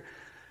Jesus here.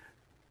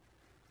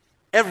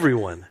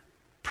 Everyone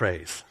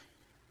prays.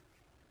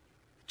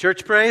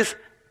 Church prays,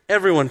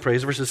 everyone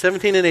prays. Verses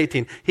 17 and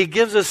 18. He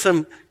gives us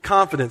some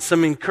confidence,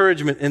 some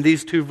encouragement in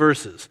these two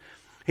verses.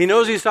 He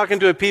knows he's talking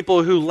to a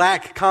people who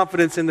lack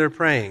confidence in their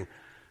praying.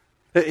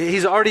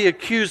 He's already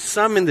accused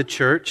some in the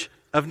church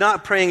of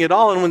not praying at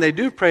all, and when they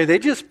do pray, they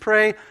just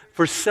pray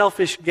for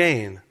selfish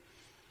gain.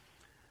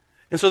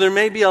 And so there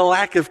may be a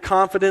lack of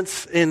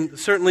confidence, and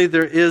certainly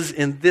there is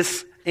in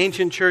this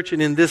ancient church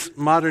and in this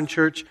modern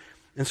church,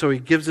 and so he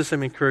gives us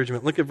some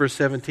encouragement. Look at verse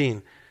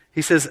 17.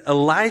 He says,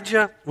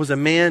 Elijah was a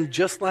man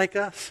just like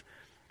us.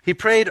 He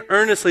prayed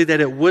earnestly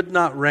that it would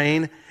not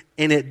rain,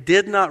 and it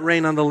did not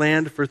rain on the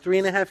land for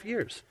 3.5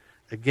 years.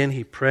 Again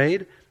he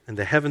prayed, and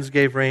the heavens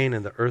gave rain,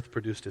 and the earth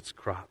produced its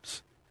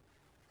crops.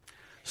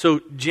 So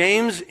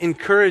James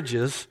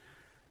encourages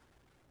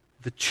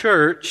the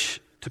church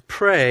to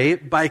pray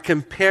by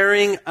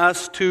comparing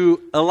us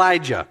to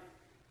Elijah.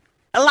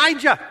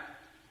 Elijah!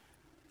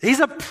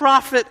 He's a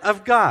prophet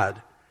of God.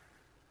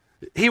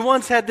 He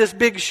once had this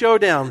big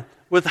showdown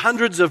with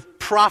hundreds of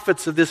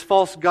prophets of this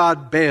false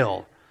god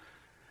Baal.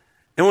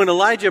 And when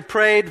Elijah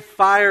prayed,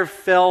 fire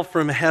fell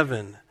from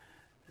heaven,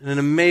 and an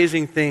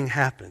amazing thing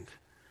happened.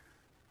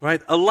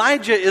 Right?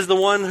 Elijah is the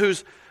one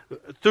who's,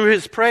 through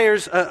his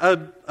prayers,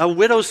 a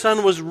widow's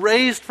son was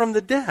raised from the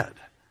dead.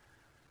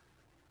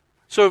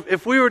 So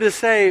if we were to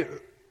say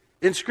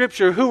in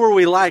Scripture, who are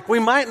we like? We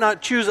might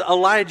not choose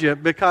Elijah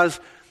because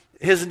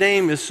his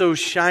name is so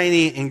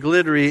shiny and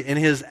glittery and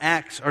his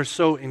acts are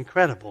so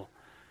incredible.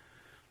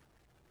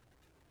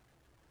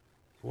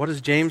 What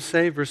does James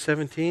say, verse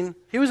 17?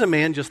 He was a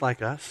man just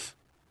like us,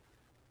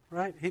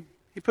 right?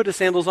 He put his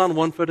sandals on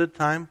one foot at a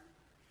time.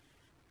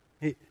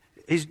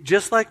 He's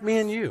just like me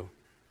and you.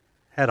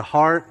 Had a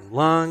heart and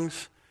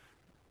lungs.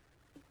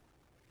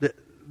 There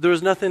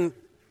was nothing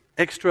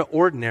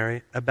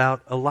extraordinary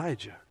about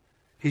Elijah.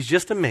 He's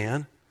just a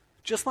man,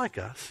 just like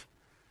us.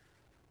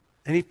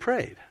 And he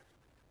prayed.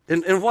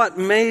 And what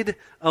made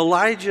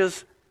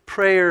Elijah's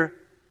prayer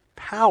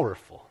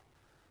powerful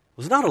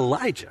was not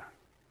Elijah.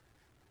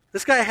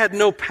 This guy had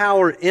no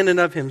power in and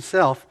of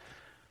himself.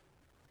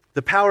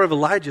 The power of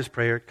Elijah's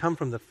prayer came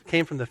from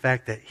the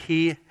fact that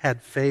he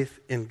had faith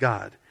in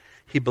God.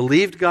 He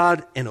believed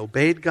God and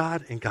obeyed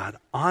God, and God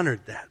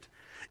honored that.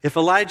 If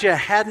Elijah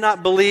had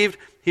not believed,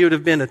 he would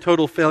have been a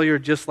total failure,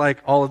 just like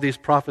all of these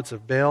prophets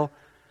of Baal.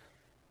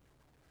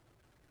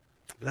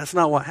 But that's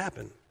not what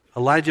happened.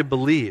 Elijah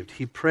believed.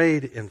 He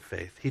prayed in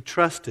faith. He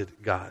trusted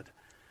God.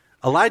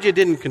 Elijah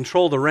didn't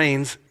control the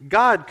rains.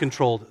 God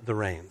controlled the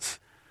rains.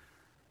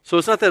 So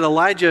it's not that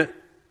Elijah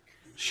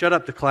shut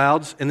up the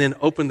clouds and then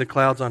opened the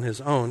clouds on his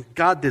own.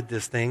 God did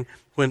this thing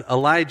when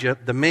Elijah,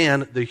 the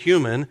man, the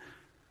human,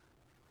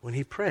 when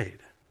he prayed.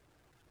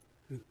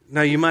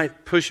 Now you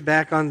might push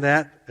back on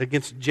that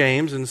against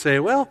James and say,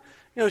 well,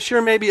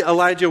 sure, maybe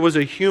Elijah was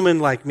a human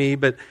like me,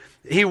 but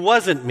he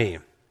wasn't me.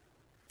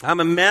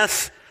 I'm a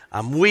mess.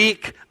 I'm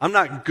weak. I'm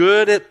not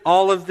good at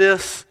all of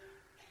this.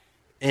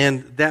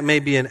 And that may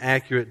be an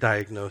accurate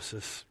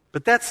diagnosis.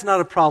 But that's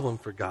not a problem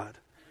for God.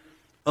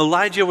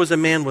 Elijah was a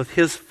man with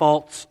his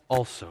faults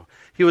also.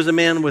 He was a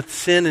man with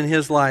sin in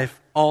his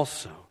life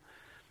also.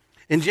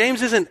 And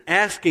James isn't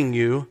asking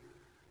you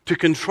to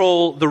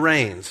control the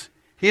rains.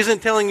 He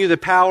isn't telling you the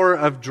power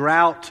of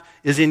drought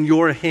is in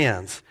your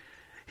hands.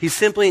 He's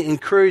simply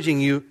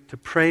encouraging you to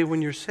pray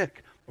when you're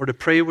sick, or to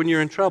pray when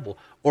you're in trouble,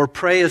 or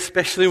pray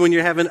especially when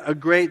you're having a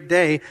great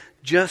day,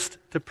 just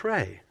to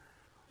pray.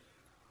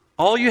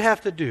 All you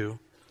have to do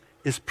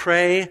is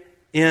pray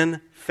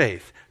in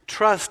faith.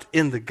 Trust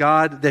in the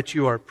God that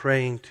you are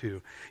praying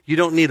to. You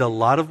don't need a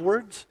lot of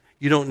words.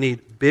 You don't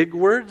need big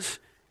words.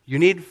 You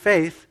need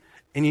faith,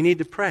 and you need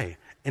to pray.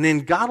 And then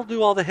God will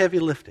do all the heavy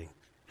lifting.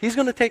 He's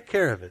going to take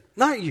care of it.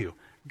 Not you.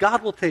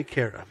 God will take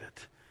care of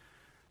it.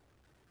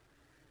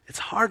 It's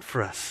hard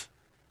for us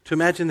to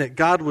imagine that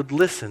God would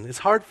listen. It's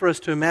hard for us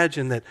to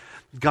imagine that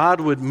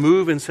God would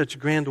move in such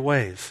grand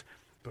ways.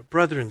 But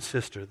brother and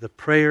sister, the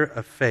prayer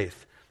of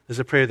faith is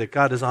a prayer that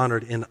God has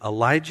honored in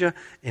Elijah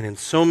and in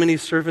so many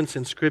servants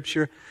in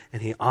Scripture,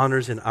 and he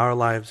honors in our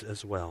lives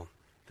as well.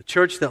 The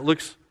church that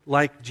looks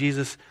like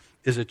Jesus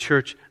is a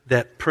church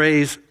that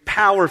prays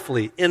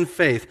powerfully in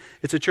faith.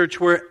 It's a church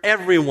where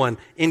everyone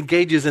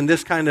engages in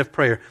this kind of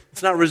prayer.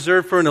 It's not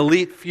reserved for an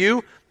elite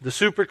few, the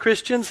super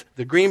Christians,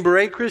 the Green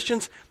Beret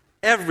Christians.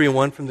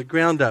 Everyone from the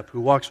ground up who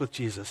walks with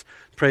Jesus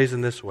prays in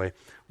this way.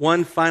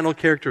 One final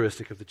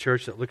characteristic of the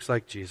church that looks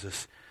like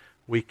Jesus: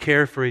 we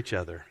care for each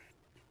other.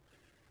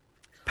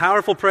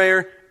 Powerful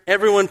prayer,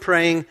 everyone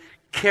praying,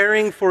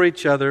 caring for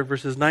each other,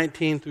 verses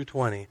 19 through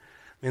 20. I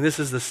mean, this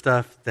is the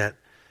stuff that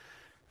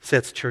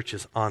sets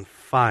churches on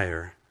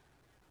fire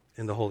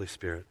in the Holy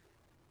Spirit.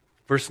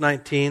 Verse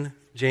 19,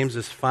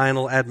 James's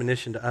final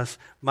admonition to us: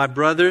 my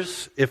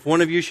brothers, if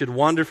one of you should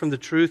wander from the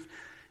truth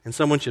and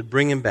someone should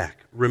bring him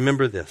back.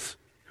 Remember this: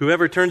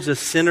 whoever turns a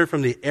sinner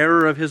from the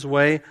error of his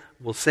way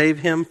will save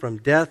him from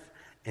death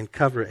and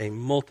cover a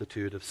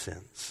multitude of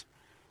sins.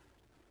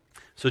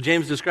 So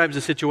James describes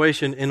a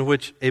situation in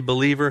which a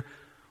believer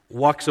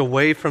walks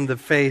away from the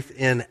faith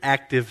in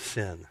active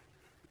sin.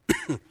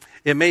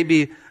 It may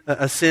be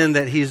a sin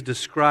that he's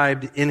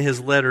described in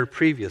his letter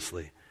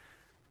previously,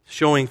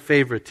 showing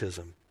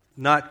favoritism,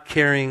 not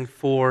caring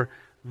for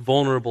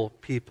vulnerable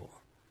people,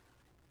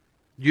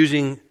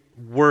 using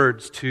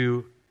words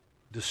to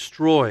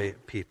destroy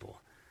people.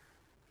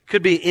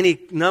 Could be any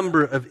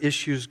number of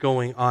issues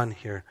going on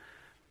here.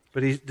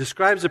 But he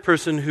describes a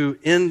person who,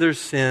 in their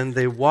sin,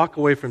 they walk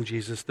away from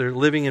Jesus, they're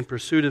living in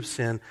pursuit of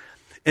sin,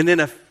 and then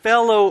a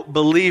fellow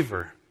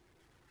believer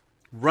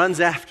runs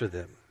after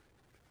them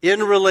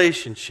in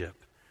relationship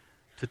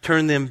to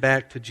turn them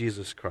back to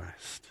Jesus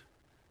Christ.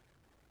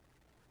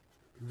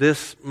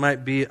 This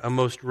might be a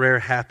most rare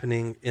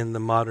happening in the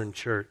modern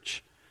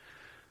church,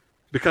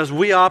 because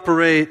we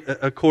operate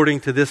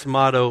according to this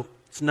motto: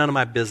 it's none of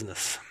my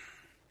business.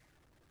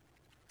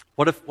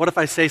 What if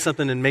I say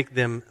something and make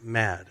them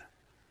mad?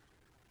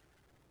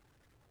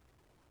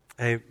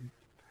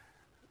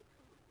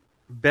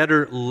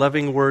 Better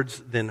loving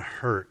words than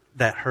hurt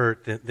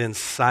than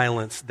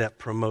silence that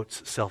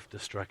promotes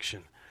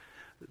self-destruction.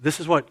 This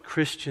is what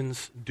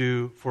Christians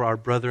do for our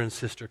brother and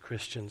sister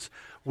Christians.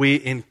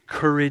 We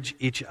encourage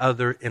each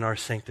other in our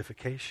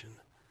sanctification.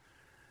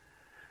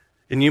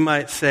 And you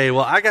might say,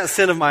 well, I got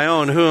sin of my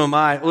own. Who am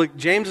I? Look,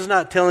 James is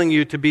not telling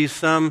you to be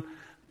some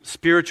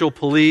spiritual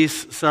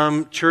police,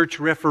 some church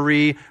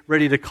referee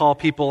ready to call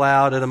people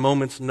out at a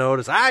moment's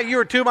notice. You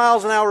were 2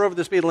 miles an hour over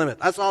the speed limit.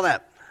 I saw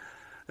that.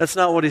 That's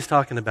not what he's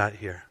talking about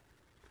here.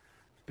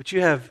 But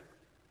you have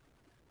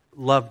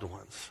loved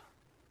ones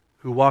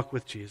who walk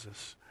with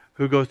Jesus,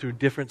 who go through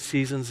different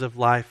seasons of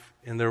life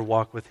in their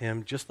walk with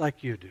him, just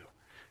like you do.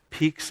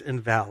 Peaks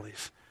and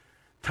valleys.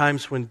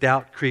 Times when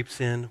doubt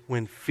creeps in,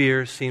 when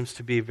fear seems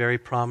to be very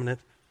prominent,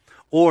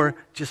 or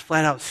just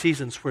flat out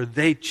seasons where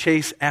they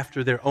chase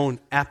after their own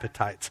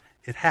appetites.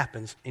 It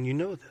happens, and you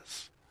know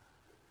this.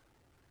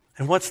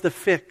 And what's the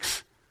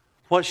fix?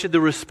 What should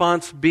the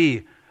response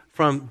be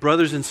from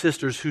brothers and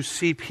sisters who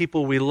see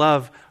people we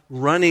love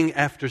running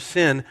after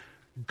sin?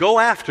 Go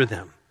after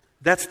them.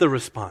 That's the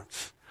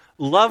response.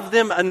 Love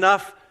them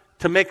enough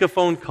to make a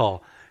phone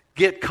call,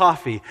 get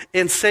coffee,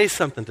 and say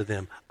something to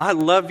them. I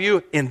love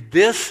you, and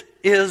this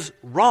is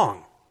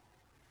wrong.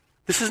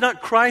 This is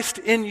not Christ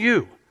in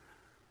you.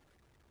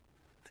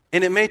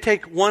 And it may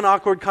take one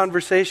awkward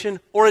conversation,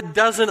 or a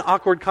dozen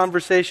awkward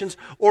conversations,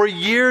 or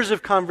years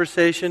of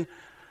conversation,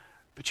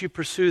 but you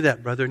pursue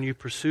that brother and you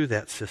pursue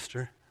that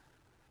sister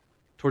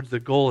towards the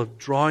goal of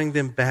drawing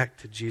them back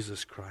to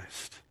Jesus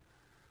Christ.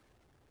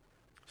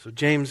 So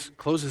James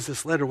closes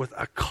this letter with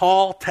a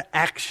call to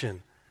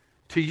action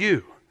to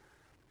you.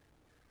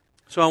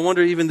 So I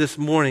wonder, even this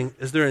morning,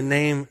 is there a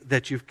name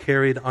that you've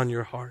carried on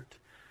your heart?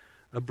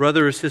 A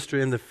brother or sister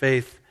in the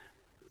faith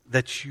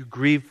that you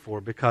grieve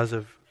for because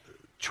of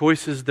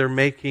choices they're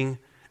making,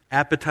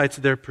 appetites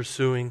they're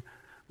pursuing,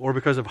 or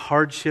because of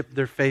hardship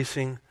they're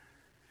facing?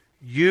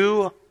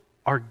 You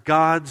are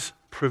God's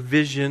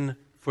provision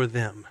for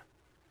them.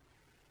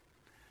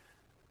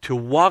 To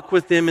walk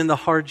with them in the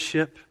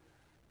hardship,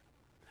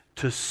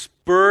 to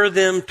spur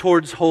them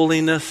towards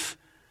holiness,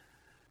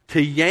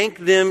 to yank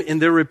them in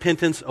their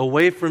repentance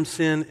away from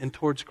sin and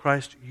towards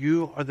Christ.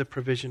 You are the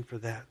provision for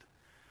that.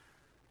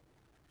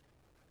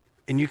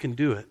 And you can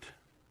do it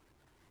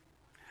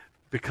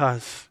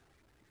because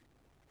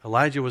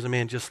Elijah was a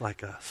man just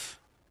like us.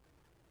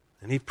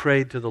 And he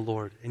prayed to the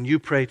Lord, and you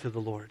pray to the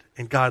Lord,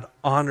 and God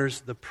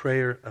honors the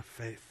prayer of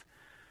faith.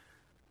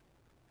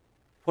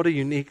 What a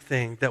unique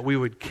thing that we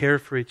would care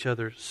for each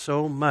other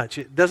so much.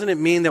 Doesn't it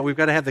mean that we've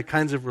got to have the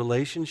kinds of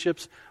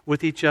relationships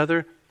with each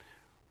other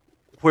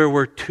where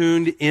we're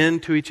tuned in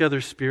to each other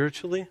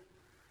spiritually,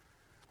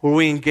 where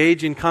we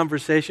engage in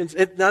conversations?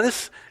 Now,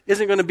 this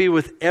isn't going to be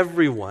with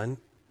everyone.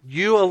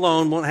 You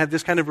alone won't have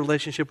this kind of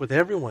relationship with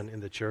everyone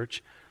in the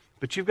church,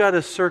 but you've got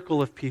a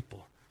circle of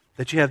people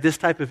that you have this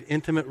type of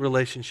intimate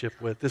relationship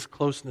with, this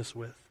closeness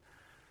with.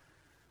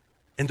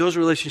 And those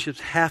relationships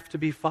have to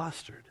be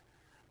fostered.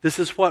 This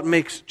is what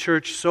makes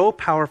church so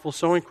powerful,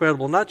 so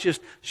incredible, not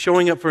just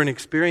showing up for an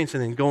experience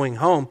and then going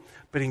home,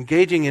 but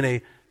engaging in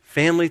a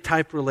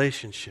family-type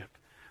relationship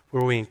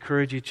where we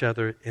encourage each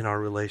other in our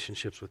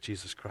relationships with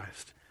Jesus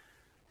Christ.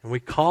 And we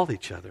call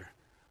each other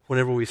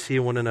whenever we see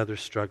one another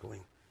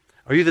struggling.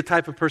 Are you the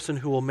type of person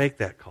who will make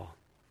that call?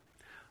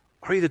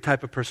 Are you the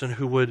type of person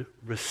who would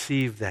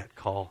receive that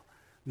call,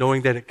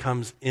 knowing that it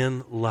comes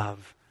in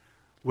love,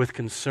 with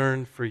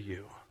concern for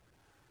you?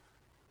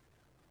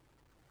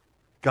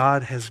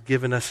 God has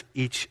given us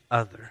each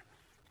other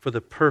for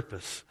the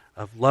purpose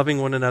of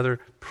loving one another,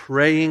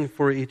 praying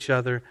for each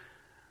other,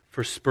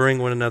 for spurring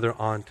one another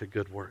on to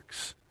good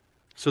works.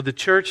 So the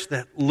church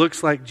that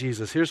looks like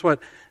Jesus, here's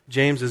what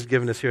James has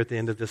given us here at the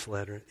end of this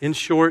letter. In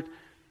short,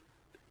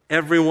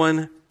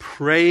 everyone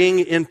praying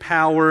in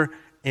power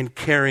and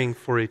caring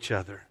for each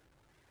other.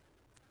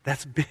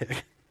 That's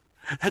big.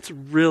 That's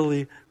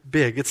really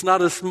big. It's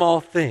not a small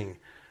thing,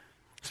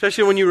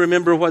 especially when you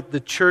remember what the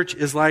church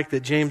is like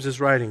that James is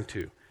writing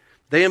to.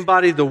 They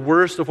embody the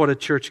worst of what a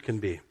church can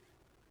be.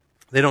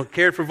 They don't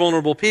care for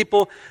vulnerable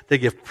people. They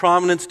give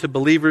prominence to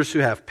believers who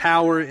have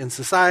power in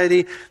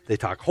society. They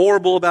talk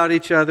horrible about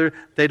each other.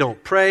 They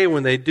don't pray.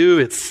 When they do,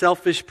 it's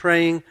selfish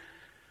praying.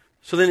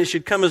 So then it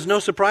should come as no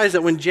surprise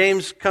that when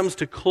James comes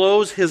to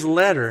close his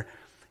letter,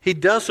 he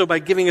does so by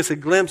giving us a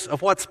glimpse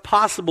of what's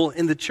possible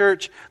in the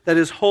church that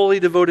is wholly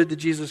devoted to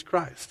Jesus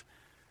Christ.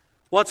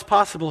 What's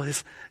possible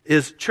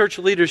is church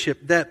leadership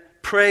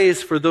that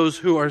prays for those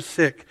who are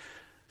sick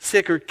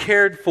or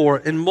cared for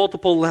in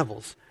multiple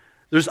levels.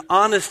 There's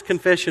honest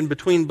confession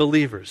between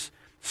believers.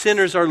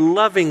 Sinners are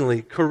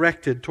lovingly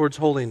corrected towards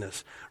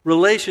holiness.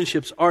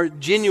 Relationships are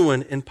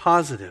genuine and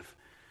positive.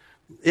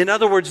 In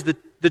other words,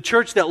 the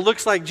church that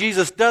looks like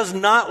Jesus does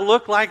not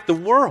look like the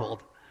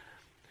world.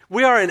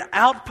 We are an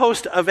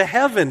outpost of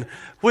heaven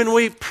when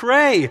we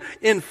pray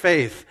in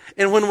faith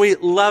and when we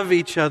love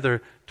each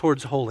other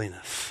towards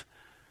holiness.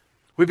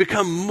 We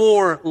become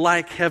more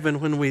like heaven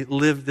when we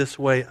live this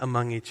way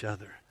among each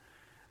other.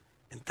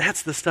 And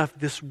that's the stuff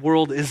this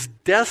world is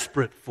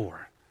desperate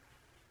for.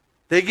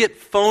 They get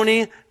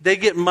phony, they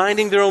get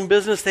minding their own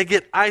business, they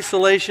get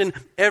isolation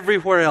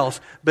everywhere else.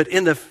 But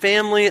in the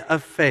family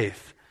of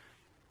faith,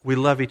 we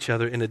love each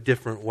other in a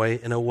different way,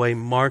 in a way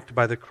marked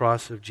by the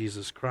cross of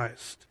Jesus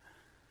Christ.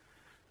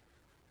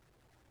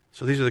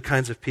 So these are the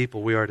kinds of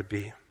people we are to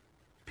be.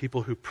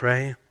 People who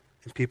pray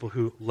and people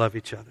who love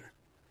each other.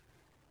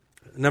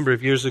 A number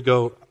of years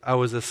ago, I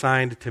was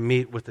assigned to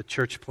meet with a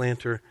church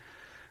planter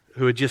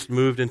who had just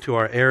moved into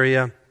our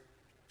area,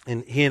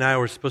 and he and I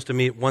were supposed to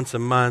meet once a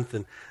month,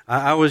 and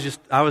I was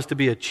to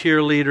be a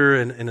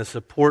cheerleader and a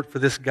support for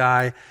this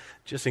guy,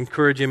 just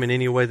encourage him in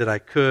any way that I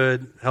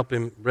could, help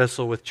him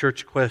wrestle with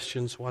church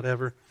questions,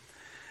 whatever.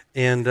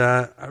 And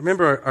I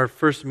remember our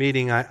first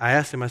meeting, I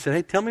asked him, I said,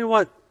 hey, tell me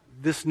what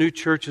this new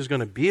church is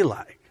going to be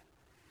like.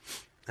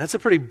 That's a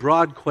pretty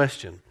broad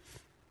question.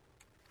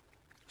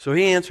 So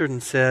he answered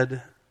and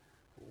said,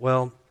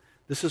 well,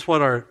 this is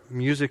what our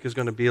music is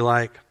going to be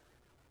like.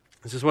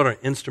 This is what our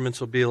instruments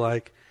will be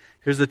like.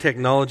 Here's the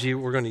technology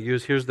we're going to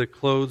use. Here's the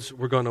clothes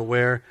we're going to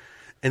wear.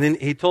 And then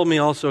he told me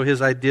also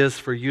his ideas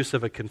for use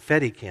of a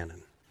confetti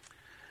cannon.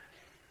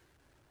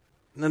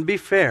 And then to be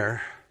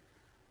fair,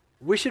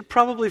 we should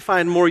probably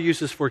find more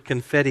uses for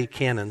confetti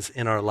cannons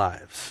in our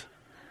lives.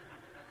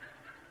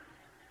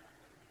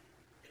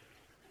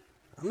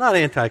 I'm not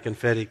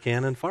anti-confetti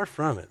cannon, far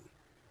from it.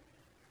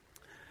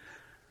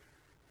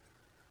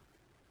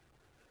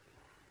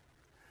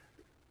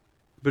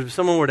 But if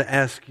someone were to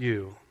ask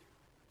you,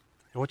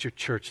 what's your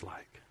church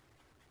like?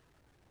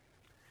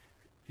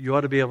 You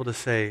ought to be able to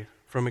say,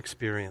 from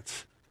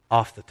experience,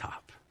 off the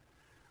top,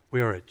 we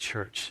are a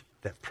church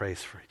that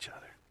prays for each other.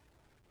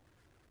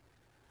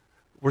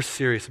 We're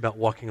serious about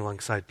walking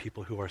alongside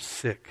people who are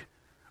sick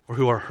or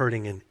who are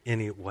hurting in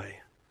any way.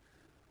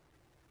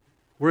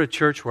 We're a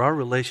church where our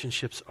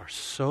relationships are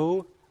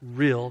so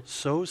real,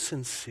 so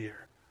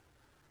sincere,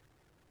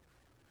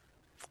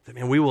 that,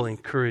 man, we will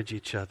encourage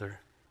each other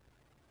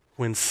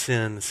when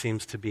sin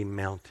seems to be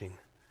mounting.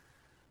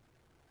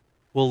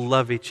 We'll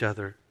love each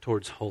other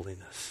towards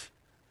holiness.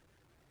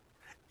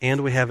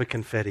 And we have a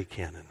confetti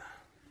cannon.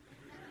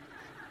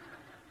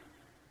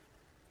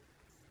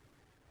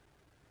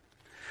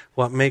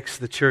 What makes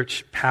the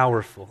church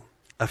powerful,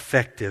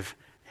 effective,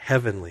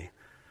 heavenly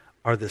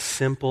are the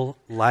simple,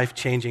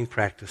 life-changing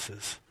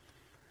practices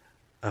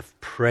of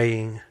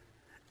praying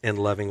and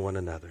loving one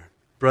another.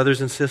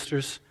 Brothers and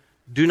sisters,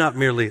 do not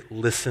merely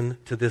listen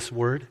to this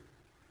word.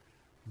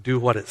 Do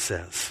what it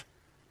says.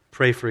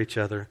 Pray for each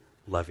other.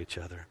 Love each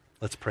other.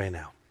 Let's pray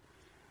now.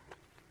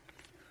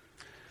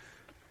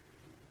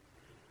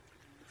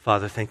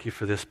 Father, thank you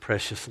for this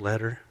precious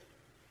letter.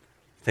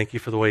 Thank you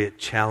for the way it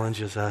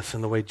challenges us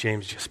and the way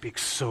James just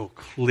speaks so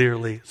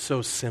clearly,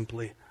 so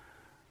simply.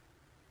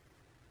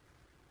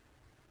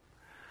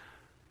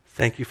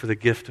 Thank you for the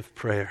gift of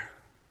prayer.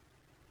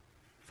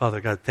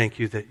 Father God, thank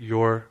you that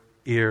your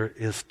ear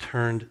is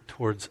turned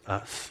towards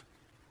us.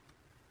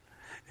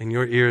 And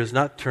your ear is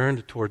not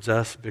turned towards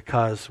us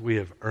because we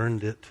have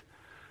earned it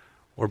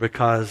or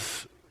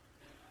because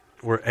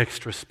we're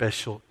extra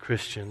special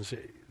Christians.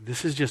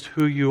 This is just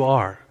who you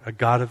are, a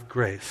God of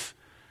grace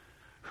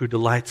who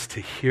delights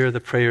to hear the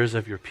prayers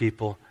of your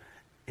people,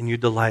 and you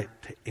delight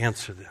to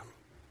answer them.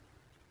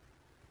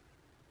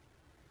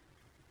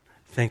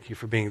 Thank you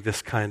for being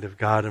this kind of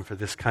God and for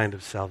this kind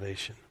of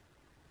salvation.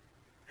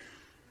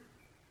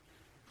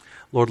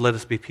 Lord, let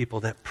us be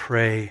people that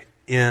pray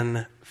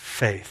in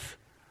faith,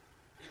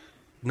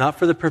 not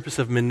for the purpose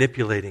of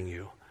manipulating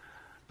you,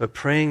 but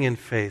praying in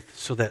faith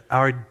so that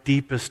our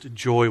deepest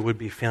joy would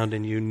be found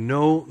in you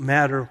no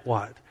matter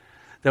what,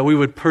 that we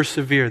would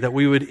persevere, that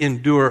we would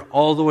endure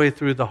all the way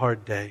through the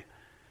hard day,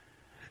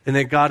 and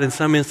that God, in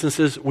some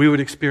instances, we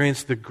would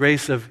experience the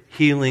grace of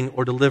healing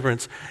or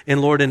deliverance,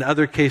 and Lord, in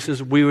other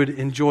cases, we would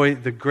enjoy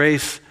the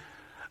grace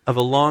of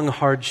a long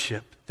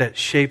hardship that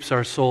shapes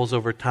our souls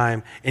over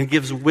time and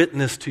gives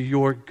witness to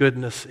your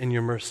goodness and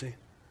your mercy.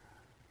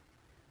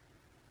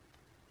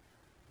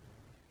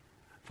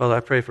 Father,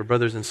 I pray for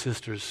brothers and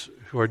sisters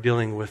who are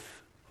dealing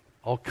with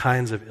all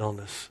kinds of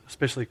illness,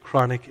 especially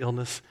chronic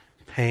illness,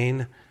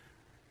 pain,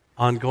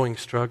 ongoing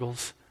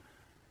struggles.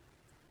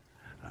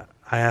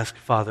 I ask,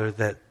 Father,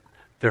 that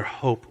their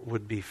hope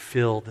would be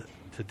filled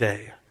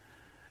today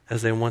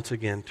as they once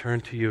again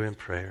turn to you in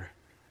prayer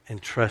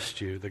and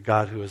trust you, the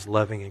God who is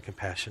loving and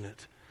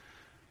compassionate.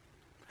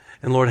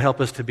 And Lord, help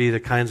us to be the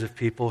kinds of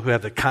people who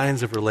have the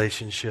kinds of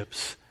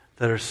relationships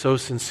that are so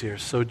sincere,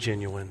 so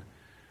genuine,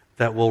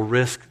 that will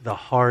risk the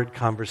hard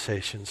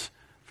conversations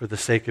for the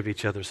sake of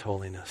each other's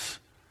holiness.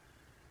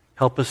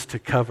 Help us to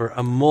cover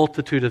a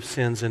multitude of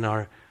sins in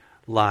our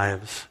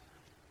lives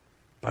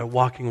by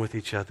walking with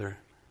each other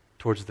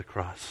towards the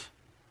cross.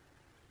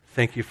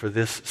 Thank you for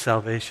this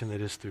salvation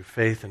that is through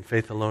faith and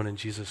faith alone in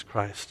Jesus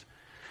Christ.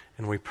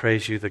 And we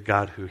praise you, the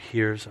God who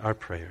hears our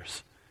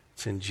prayers.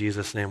 It's in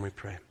Jesus' name we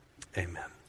pray. Amen.